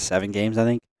played 7 games, I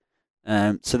think.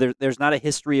 So there's not a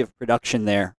history of production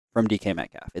there from DK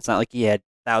Metcalf. It's not like he had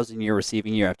 1,000-year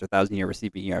receiving year after 1,000-year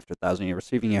receiving year after 1,000-year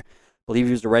receiving year. I believe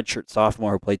he was a redshirt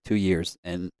sophomore who played 2 years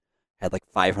and had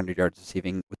 500 yards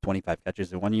receiving with 25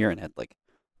 catches in 1 year and had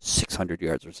 600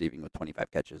 yards receiving with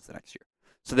 25 catches the next year.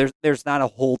 So there's not a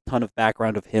whole ton of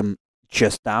background of him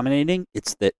just dominating.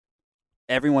 It's that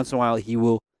every once in a while he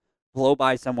will blow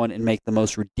by someone and make the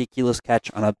most ridiculous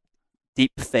catch on a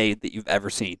deep fade that you've ever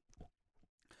seen.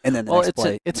 And then next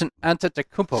play, it's an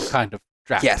Antetokounmpo kind of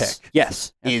draft pick.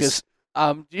 Yes.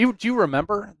 Do you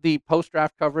remember the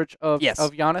post-draft coverage of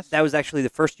Giannis? That was actually the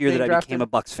first year that I became a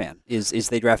Bucks fan. Is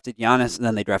they drafted Giannis and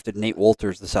then they drafted Nate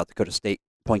Wolters, the South Dakota State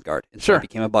point guard. And so I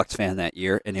became a Bucks fan that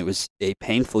year, and it was a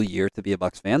painful year to be a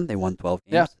Bucks fan. They won 12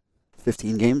 games.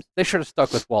 15 games. They should have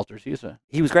stuck with Wolters.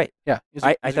 He was great. Yeah, he's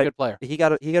a good player. He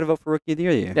got a vote for Rookie of the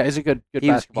Year. Yeah, he's a good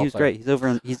basketball player. He was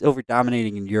great. He's over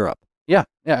dominating in Europe. Yeah.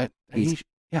 He's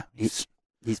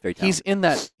very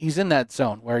talented. He's in that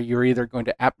zone where you're either going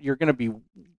to be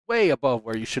way above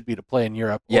where you should be to play in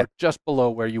Europe or just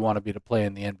below where you want to be to play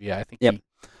in the NBA.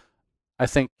 I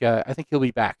think he'll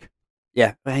be back.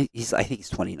 Yeah, I think he's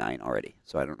 29 already,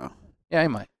 so I don't know. Yeah, he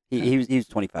might. He was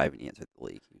 25 when he entered the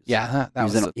league.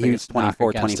 He was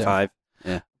 24, 25.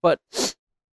 Yeah. But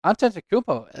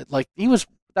Antetokounmpo,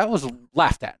 that was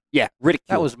laughed at. Yeah, ridiculed.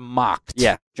 That was mocked.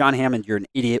 Yeah, John Hammond, you're an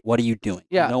idiot. What are you doing?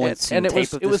 Yeah, no one's seen tape of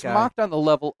this it was guy. mocked on the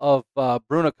level of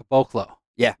Bruno Caboclo.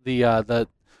 Yeah, the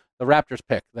Raptors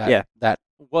pick that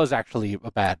was actually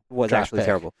a bad. Was actually pick.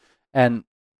 Terrible. And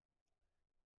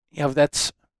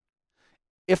that's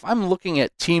if I'm looking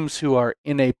at teams who are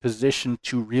in a position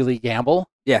to really gamble.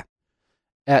 Yeah.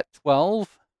 At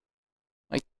 12,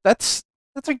 that's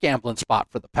a gambling spot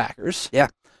for the Packers. Yeah,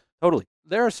 totally.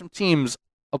 There are some teams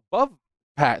above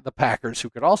the Packers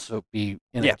who could also be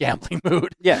in a gambling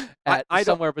mood. Yeah, at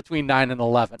somewhere between 9 and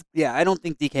 11. Yeah, I don't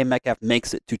think DK Metcalf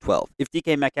makes it to 12. If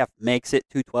DK Metcalf makes it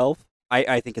to 12,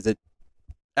 I think it's an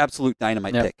absolute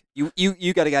dynamite pick.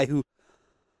 You got a guy who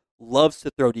loves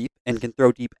to throw deep and can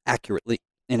throw deep accurately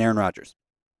in Aaron Rodgers.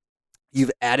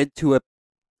 You've added to a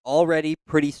already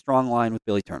pretty strong line with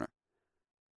Billy Turner.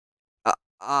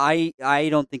 I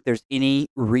don't think there's any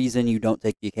reason you don't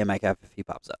take DK Metcalf if he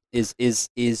pops up. Is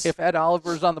if Ed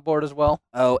Oliver's on the board as well?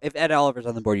 Oh, if Ed Oliver's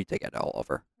on the board, you take Ed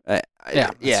Oliver.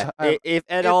 If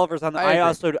Ed Oliver's on the, I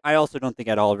also don't think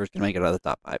Ed Oliver's going to make it out of the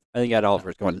top 5. I think Ed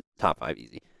Oliver's going top 5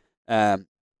 easy.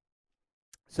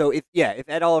 So if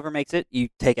Ed Oliver makes it, you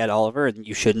take Ed Oliver, and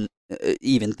you shouldn't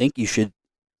even think you should.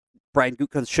 Brian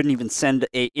Gutekunst shouldn't even send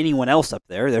anyone else up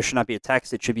there. There should not be a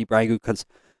text. It should be Brian Gutekunst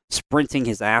sprinting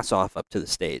his ass off up to the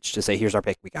stage to say, "Here's our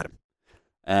pick. We got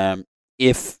him."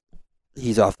 If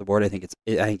he's off the board, I think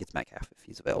it's Metcalf if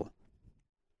he's available.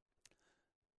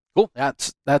 Cool.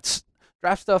 That's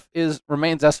draft stuff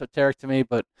remains esoteric to me,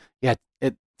 but yeah,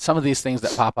 some of these things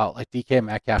that pop out like DK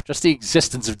Metcalf, just the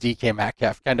existence of DK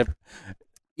Metcalf kind of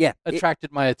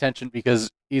attracted my attention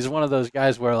because he's one of those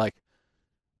guys where like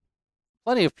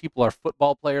plenty of people are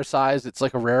football player size. It's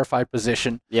like a rarefied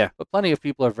position. Yeah. But plenty of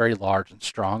people are very large and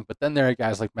strong. But then there are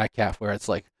guys like Metcalf where it's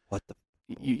like, what the?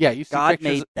 You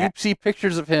see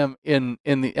pictures of him in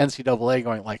the NCAA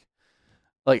going like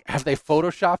have they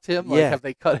photoshopped him? Like have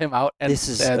they cut him out? And this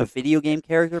is a video game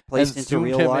character placed into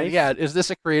real life. Yeah. Is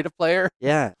this a creative player?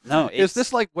 Yeah. No. Is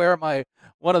this like where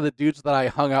one of the dudes that I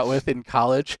hung out with in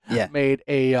college made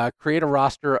a create a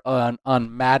roster on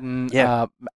Madden,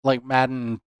 like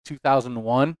Madden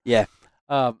 2001. Yeah.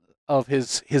 Of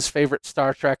his favorite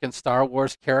Star Trek and Star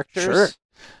Wars characters. Sure.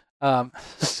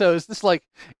 So is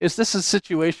this a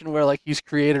situation where like he's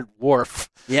created Worf?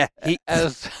 Yeah.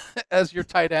 As your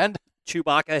tight end?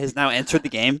 Chewbacca has now entered the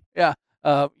game. Yeah.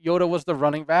 Yoda was the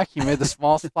running back. He made the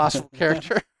smallest possible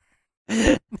character.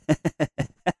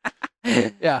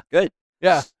 Yeah. Good.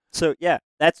 Yeah. So yeah,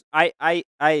 that's I've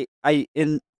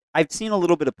seen a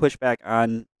little bit of pushback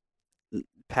on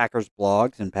Packers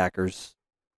blogs and Packers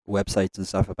websites and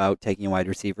stuff about taking a wide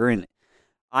receiver, and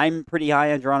I'm pretty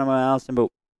high on Geronimo Allison, but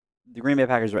the Green Bay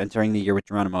Packers are entering the year with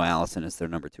Geronimo Allison as their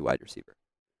number 2 wide receiver.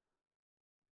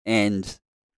 And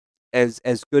as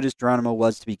good as Geronimo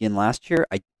was to begin last year,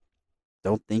 I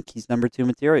don't think he's number 2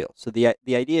 material. So the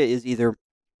idea is either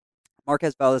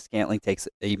Marquez Valdes-Scantling takes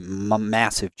a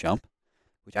massive jump,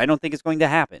 which I don't think is going to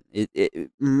happen.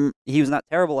 He was not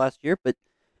terrible last year, but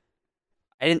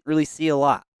I didn't really see a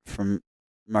lot from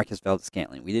Marquez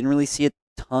Valdes-Scantling. We didn't really see a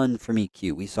ton from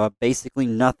EQ. We saw basically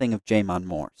nothing of Jamon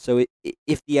Moore. So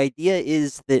if the idea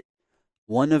is that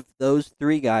one of those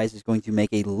 3 guys is going to make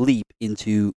a leap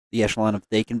into the echelon of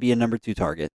they can be a number 2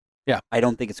 target, I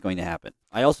don't think it's going to happen.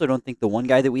 I also don't think the one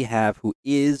guy that we have who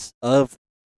is of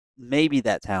maybe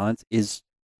that talent is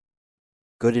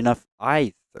good enough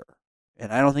either.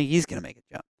 And I don't think he's going to make a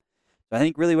jump. So I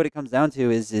think really what it comes down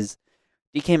to is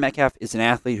DK Metcalf is an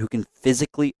athlete who can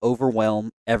physically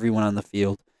overwhelm everyone on the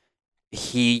field.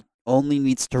 He only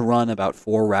needs to run about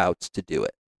 4 routes to do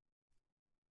it.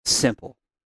 Simple.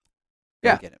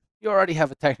 Yeah. You already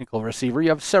have a technical receiver. You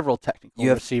have several technical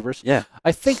receivers. Yeah.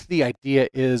 I think the idea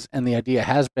is, and the idea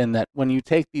has been, that when you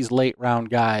take these late round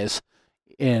guys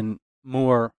in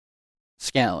Moore,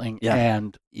 Scantling,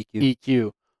 and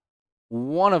EQ,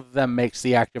 one of them makes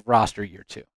the active roster year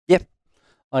 2. Yep.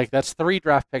 Like that's 3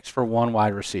 draft picks for 1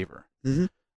 wide receiver. Mm-hmm.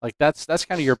 Like that's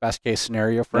kind of your best case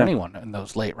scenario for anyone in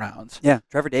those late rounds. Yeah.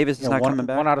 Trevor Davis is not coming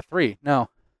back. 1 out of 3. No.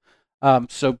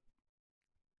 So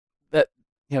that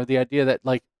the idea that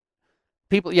like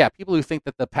people who think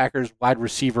that the Packers wide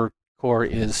receiver core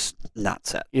is not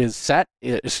set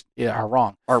are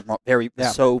wrong. Are very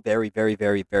very very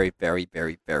very very very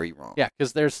very very wrong. Yeah,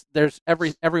 because there's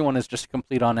everyone is just a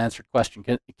complete unanswered question.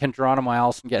 Can Geronimo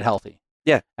Allison get healthy?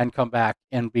 Yeah, and come back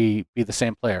and be the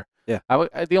same player. Yeah,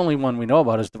 the only one we know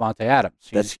about is Devontae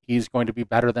Adams. He's going to be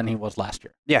better than he was last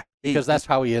year. Yeah, because that's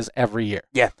how he is every year.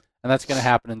 Yeah, and that's going to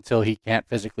happen until he can't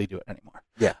physically do it anymore.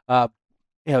 Yeah,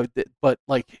 but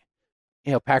like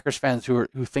Packers fans who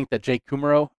think that Jake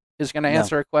Kumaro is going to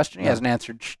answer a question. He hasn't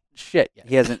answered shit yet.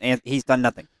 He hasn't. He's done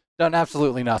nothing. Done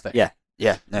absolutely nothing.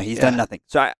 Yeah. No, he's done nothing.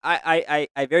 So I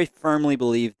very firmly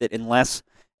believe that unless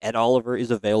Ed Oliver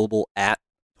is available at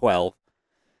 12,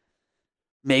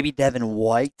 maybe Devin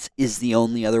White is the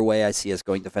only other way I see us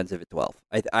going defensive at 12.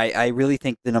 I really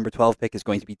think the number 12 pick is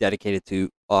going to be dedicated to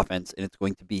offense, and it's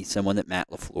going to be someone that Matt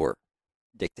LaFleur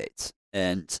dictates.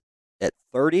 And at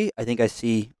 30, I think I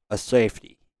see a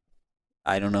safety.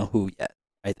 I don't know who yet.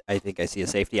 I think I see a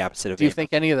safety opposite of. Do you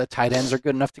think any of the tight ends are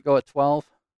good enough to go at 12?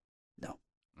 No.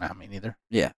 Not me neither.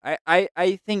 Yeah.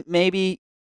 I think maybe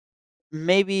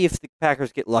if the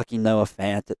Packers get lucky, Noah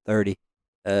Fant at 30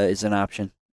 is an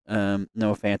option. Noah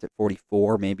Fant at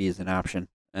 44 maybe is an option.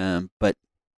 But,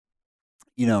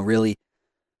 really,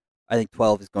 I think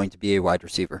 12 is going to be a wide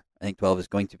receiver. I think 12 is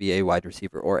going to be a wide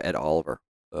receiver or Ed Oliver.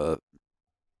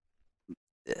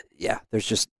 There's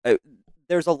just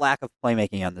there's a lack of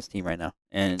playmaking on this team right now,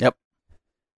 and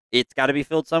it's got to be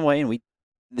filled some way. And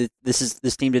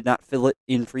this team did not fill it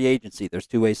in free agency. There's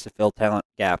two ways to fill talent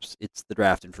gaps. It's the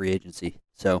draft and free agency.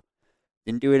 So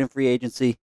didn't do it in free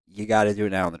agency. You got to do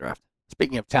it now in the draft.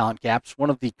 Speaking of talent gaps, one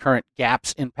of the current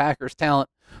gaps in Packers talent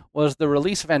was the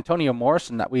release of Antonio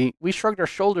Morrison. That we shrugged our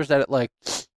shoulders at it, like,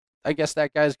 I guess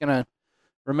that guy's gonna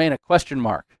remain a question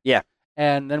mark. Yeah.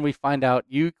 And then we find out,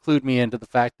 you clued me into the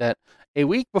fact that a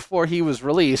week before he was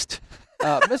released,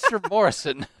 Mr.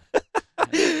 Morrison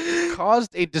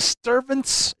caused a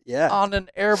disturbance on an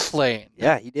airplane.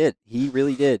 Yeah, he did. He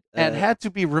really did. And had to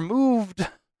be removed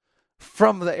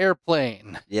from the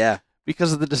airplane. Yeah.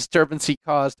 Because of the disturbance he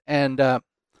caused. And,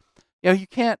 you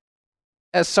can't,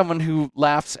 as someone who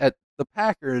laughs at the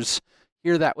Packers,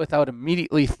 hear that without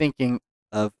immediately thinking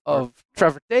of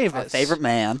Trevor Davis. Our favorite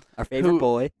man, our favorite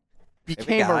boy.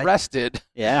 Became arrested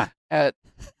at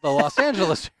the Los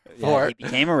Angeles airport. He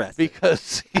became arrested.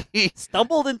 Because he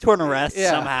stumbled into an arrest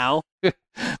somehow.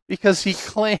 Because he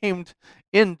claimed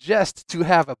in jest to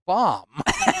have a bomb.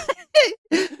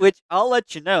 Which I'll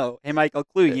let you know. Hey, Mike, I'll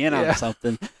clue you in on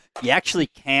something. You actually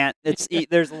can't.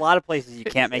 There's a lot of places you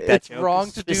can't make that joke. It's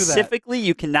wrong to do that. Specifically,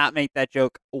 you cannot make that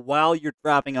joke while you're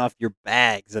dropping off your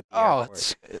bags at the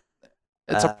airport.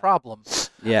 It's a problem.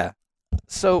 Yeah.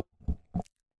 So,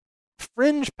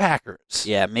 fringe Packers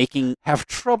have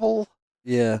trouble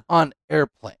on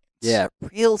airplanes. Yeah,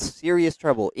 real serious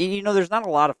trouble. And, there's not a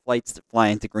lot of flights that fly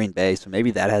into Green Bay, so maybe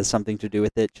that has something to do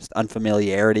with it. Just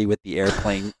unfamiliarity with the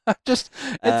airplane.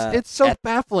 It's so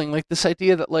baffling. Like this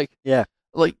idea that like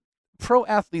pro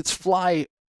athletes fly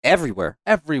everywhere,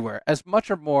 as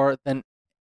much or more than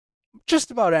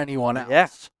just about anyone else. Yeah,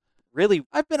 really.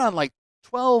 I've been on like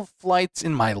 12 flights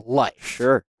in my life.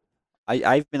 Sure.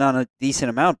 I've been on a decent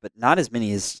amount, but not as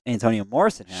many as Antonio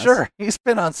Morrison has. Sure, he's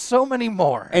been on so many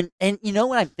more. And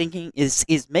what I'm thinking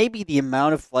is maybe the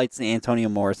amount of flights that Antonio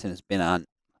Morrison has been on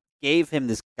gave him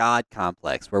this god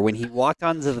complex, where when he walked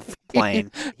onto the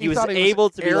plane, he was able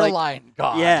to be airline like,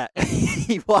 god. Yeah,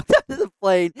 he walked onto the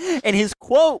plane, and his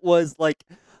quote was like,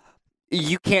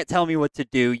 "You can't tell me what to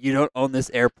do. You don't own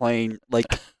this airplane." Like.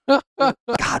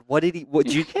 God, what did he?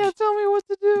 You can't tell me what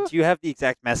to do. Do you have the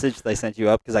exact message that I sent you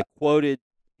up? Because I quoted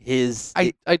his.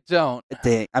 I don't.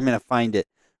 Dang, I'm gonna find it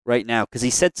right now because he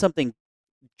said something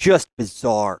just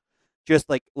bizarre, just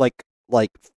like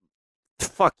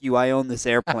fuck you. I own this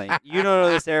airplane. You don't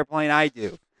own this airplane. I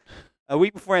do. A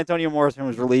week before Antonio Morrison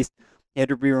was released, he had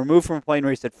to be removed from a plane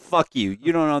where he said, "Fuck you.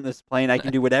 You don't own this plane. I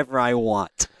can do whatever I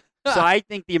want." So I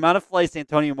think the amount of flights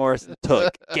Antonio Morrison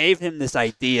took gave him this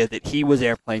idea that he was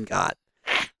airplane god,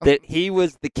 that he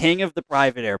was the king of the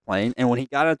private airplane, and when he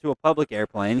got onto a public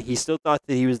airplane, he still thought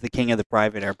that he was the king of the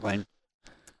private airplane,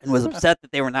 and was upset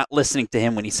that they were not listening to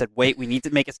him when he said, "Wait, we need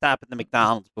to make a stop at the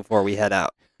McDonald's before we head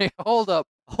out." Hey, hold up.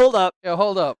 Yeah,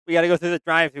 hold up. We got to go through the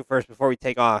drive-thru first before we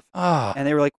take off. And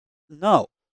they were like, "No,"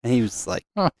 and he was like,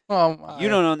 "You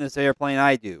don't own this airplane.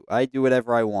 I do. I do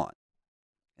whatever I want."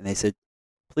 And they said,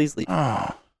 "Please leave."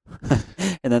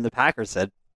 And then the Packers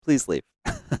said, "Please leave."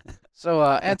 So,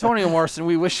 Antonio Morrison,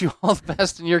 we wish you all the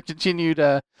best in your continued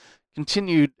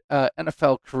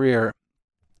NFL career,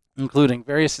 including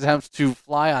various attempts to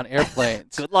fly on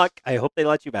airplanes. Good luck. I hope they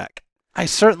let you back. I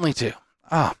certainly do.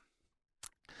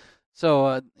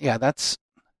 So, that's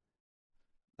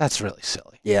really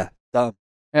silly. Yeah, dumb.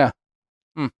 Yeah.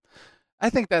 I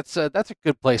think that's a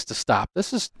good place to stop.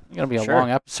 This is going to be a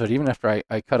long episode, even after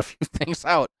I cut a few things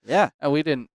out. Yeah. And we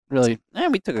didn't really...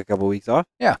 we took a couple weeks off.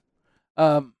 Yeah.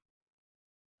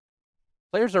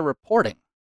 Players are reporting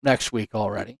next week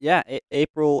already. Yeah,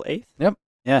 April 8th. Yep.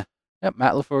 Yeah. Yep,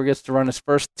 Matt LaFleur gets to run his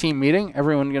first team meeting.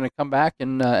 Everyone going to come back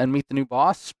and meet the new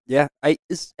boss. Yeah.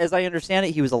 As I understand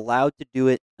it, he was allowed to do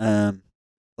it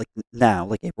like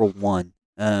April 1.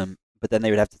 But then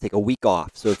they would have to take a week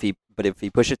off. So if he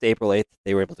pushed it to April 8th,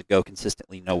 they were able to go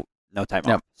consistently, no time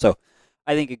off. So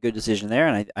I think a good decision there,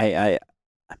 and I'm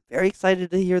very excited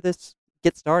to hear this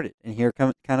get started and hear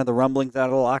kind of the rumblings out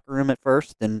of the locker room at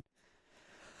first, and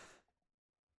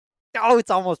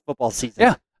it's almost football season.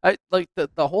 Yeah, I like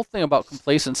the whole thing about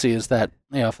complacency is that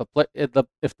if the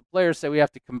players say we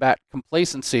have to combat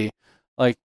complacency,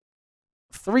 like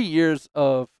 3 years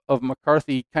of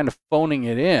McCarthy kind of phoning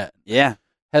it in. Yeah.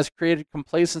 Has created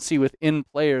complacency within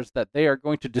players that they are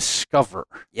going to discover.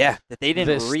 Yeah, that they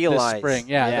didn't realize. This spring.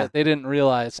 That they didn't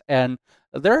realize, and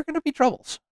there are going to be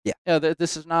troubles. Yeah,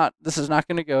 this is not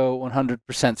going to go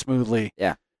 100% smoothly.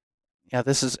 Yeah,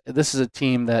 this is a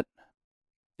team that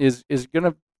is going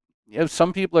to.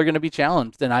 Some people are going to be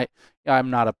challenged, and I'm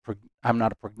not a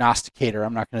prognosticator.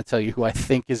 I'm not going to tell you who I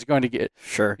think is going to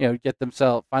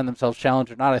find themselves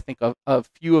challenged or not. I think a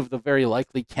few of the very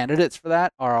likely candidates for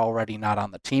that are already not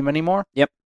on the team anymore.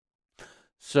 Yep.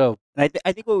 So And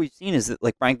I think what we've seen is that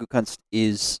like Brian Gutekunst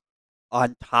is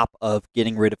on top of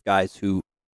getting rid of guys who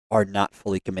are not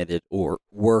fully committed or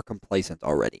were complacent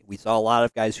already. We saw a lot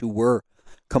of guys who were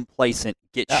complacent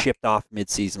get shipped off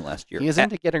mid-season last year. he is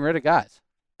into getting rid of guys.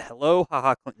 Hello,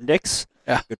 haha, Clinton Dix.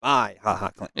 Yeah. Goodbye, haha,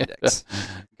 Clinton Dix.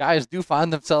 Guys do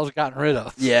find themselves gotten rid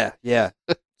of. Yeah.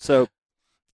 So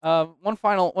one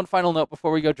final note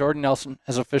before we go. Jordy Nelson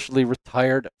has officially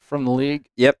retired from the league.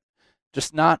 Yep.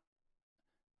 Just not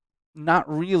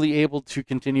really able to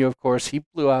continue. Of course, he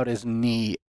blew out his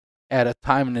knee at a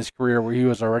time in his career where he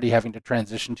was already having to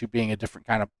transition to being a different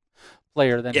kind of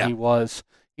player than he was.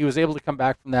 He was able to come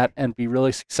back from that and be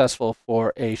really successful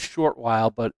for a short while,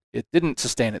 but it didn't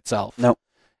sustain itself. No.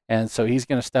 And so he's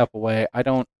going to step away. I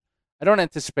don't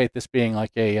anticipate this being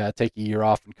like a take a year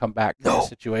off and come back kind of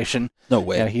situation. No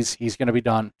way. Yeah, he's going to be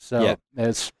done. So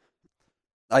it's.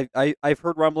 I've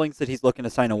heard rumblings that he's looking to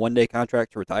sign a one-day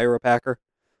contract to retire a Packer.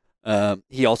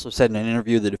 He also said in an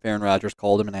interview that if Aaron Rodgers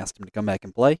called him and asked him to come back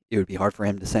and play, it would be hard for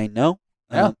him to say no.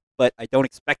 Yeah. But I don't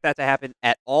expect that to happen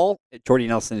at all. Jordy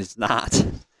Nelson is not.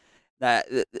 That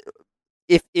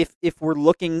if we're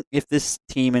looking, if this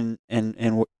team and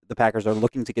the Packers are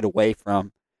looking to get away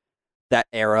from that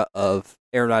era of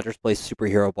Aaron Rodgers plays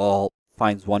superhero ball,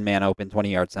 finds one man open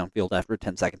 20 yards downfield after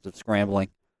 10 seconds of scrambling.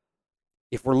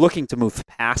 If we're looking to move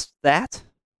past that,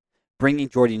 bringing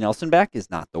Jordy Nelson back is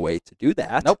not the way to do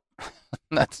that. Nope.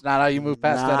 That's not how you move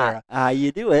past that era. How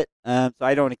you do it. So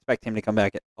I don't expect him to come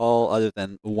back at all other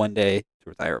than one day to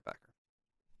retire a Packer.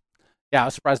 Yeah, I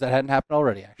was surprised that hadn't happened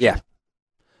already, actually. Yeah.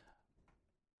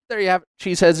 There you have it.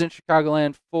 Cheeseheads in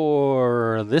Chicagoland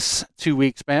for this 2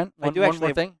 week span. One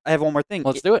more thing. I have one more thing.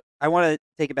 Let's do it. I want to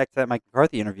take it back to that Mike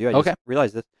McCarthy interview. I just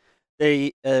realized this.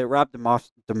 They Rob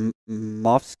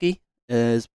Demovsky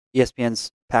is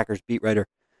ESPN's Packers beat writer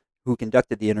who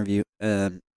conducted the interview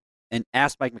and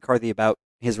asked Mike McCarthy about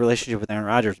his relationship with Aaron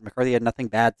Rodgers. McCarthy had nothing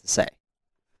bad to say.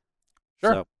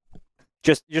 Sure. So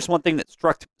just one thing that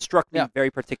struck me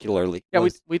very particularly. Yeah,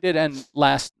 we did end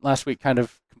last week kind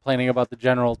of complaining about the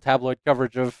general tabloid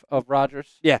coverage of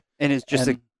Rodgers. Yeah, and it's just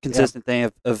a consistent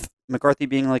thing of McCarthy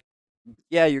being like,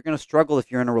 yeah, you're going to struggle if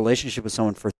you're in a relationship with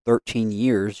someone for 13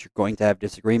 years. You're going to have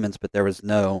disagreements, but there was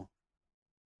no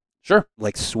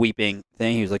like sweeping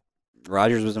thing. He was like,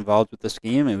 Rodgers was involved with the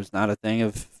scheme. It was not a thing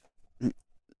of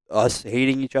us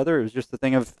hating each other. It was just a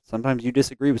thing of sometimes you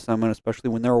disagree with someone,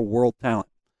 especially when they're a world talent.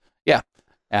 Yeah,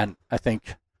 and I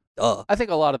think a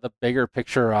lot of the bigger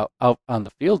picture out on the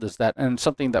field is that, and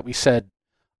something that we said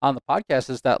on the podcast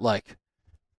is that, like,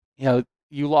 you know,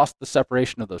 you lost the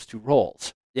separation of those two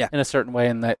roles in a certain way,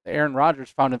 and that Aaron Rodgers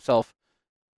found himself,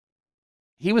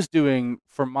 he was doing,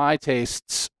 for my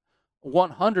tastes,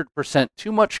 100%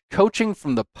 too much coaching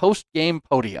from the post-game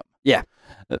podium. Yeah.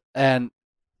 And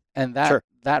that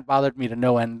bothered me to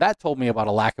no end. That told me about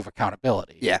a lack of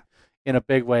accountability. Yeah. In a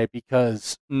big way,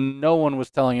 because no one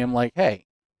was telling him, like, hey,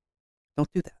 don't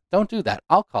do that. Don't do that.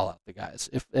 I'll call out the guys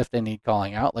if they need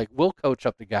calling out. Like, we'll coach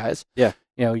up the guys. Yeah.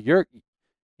 You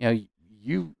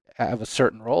have a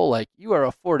certain role. Like, you are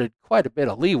afforded quite a bit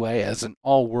of leeway as an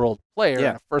all-world player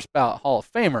and a first ballot Hall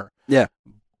of Famer. Yeah.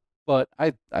 But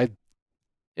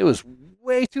it was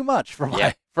way too much for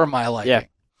my liking. Yeah.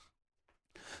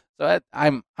 So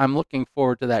I'm looking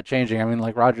forward to that changing. I mean,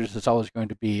 like, Rodgers is always going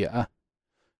to be a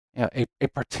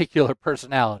particular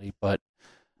personality, but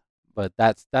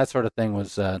that sort of thing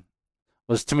was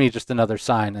to me just another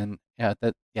sign. And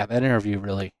that interview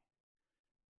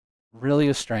really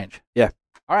is strange. Yeah.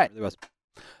 All right. It really was.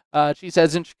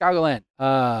 Cheeseheads in Chicagoland.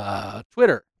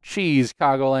 Twitter, Cheese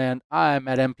Chicagoland. I'm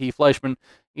at MP Fleischman.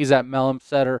 He's at Mellum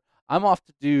Setter. I'm off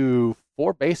to do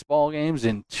 4 baseball games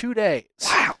in 2 days.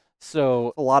 Wow. So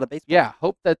that's a lot of baseball. Yeah.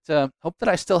 Hope that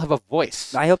I still have a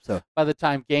voice. I hope so. By the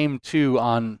time game 2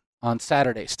 on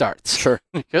Saturday starts. Sure.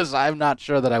 Because I'm not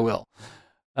sure that I will.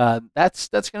 That's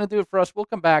going to do it for us. We'll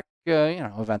come back,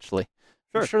 eventually.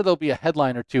 Sure. I'm sure there'll be a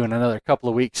headline or two in another couple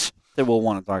of weeks that we'll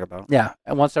want to talk about. Yeah.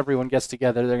 And once everyone gets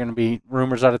together, there are going to be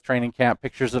rumors out of training camp,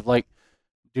 pictures of, like,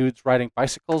 dudes riding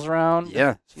bicycles around.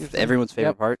 Yeah. Everyone's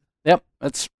favorite part. Yep.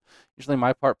 That's usually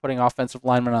my part, putting offensive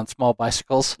linemen on small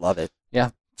bicycles. Love it.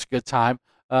 Yeah. It's a good time.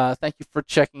 Thank you for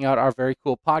checking out our very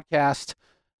cool podcast.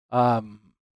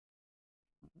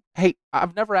 Hey,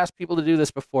 I've never asked people to do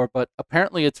this before, but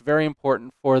apparently it's very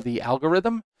important for the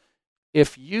algorithm.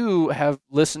 If you have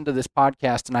listened to this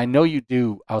podcast, and I know you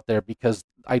do out there because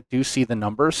I do see the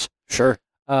numbers. Sure.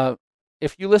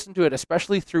 If you listen to it,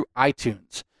 especially through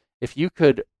iTunes, if you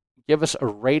could give us a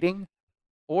rating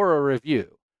or a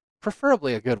review,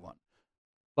 preferably a good one.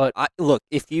 But look,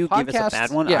 if you give us a bad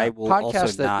one, I will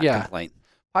also not complain.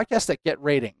 Podcasts that get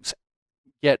ratings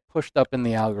get pushed up in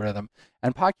the algorithm,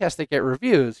 and podcasts that get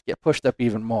reviews get pushed up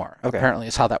even more. Okay. Apparently,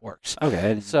 is how that works.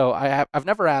 Okay. So I've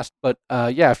never asked, but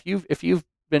yeah, if you've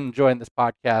been enjoying this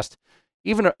podcast,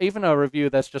 even a review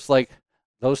that's just like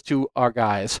those two are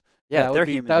guys. Yeah, that they're would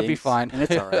be, human that'd be beings, fine, and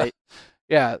it's all right.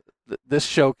 Yeah, this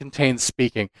show contains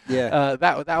speaking. Yeah.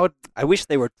 That would. I wish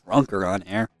they were drunker on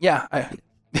air. Yeah, I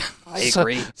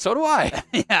agree. So do I.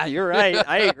 Yeah, you're right.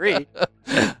 I agree.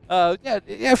 Yeah.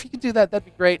 If you could do that, that'd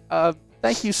be great.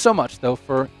 Thank you so much, though,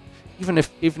 for even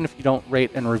if you don't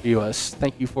rate and review us.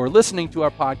 Thank you for listening to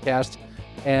our podcast,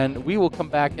 and we will come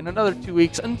back in another 2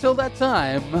 weeks. Until that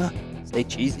time, Stay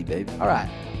cheesy, baby. all right.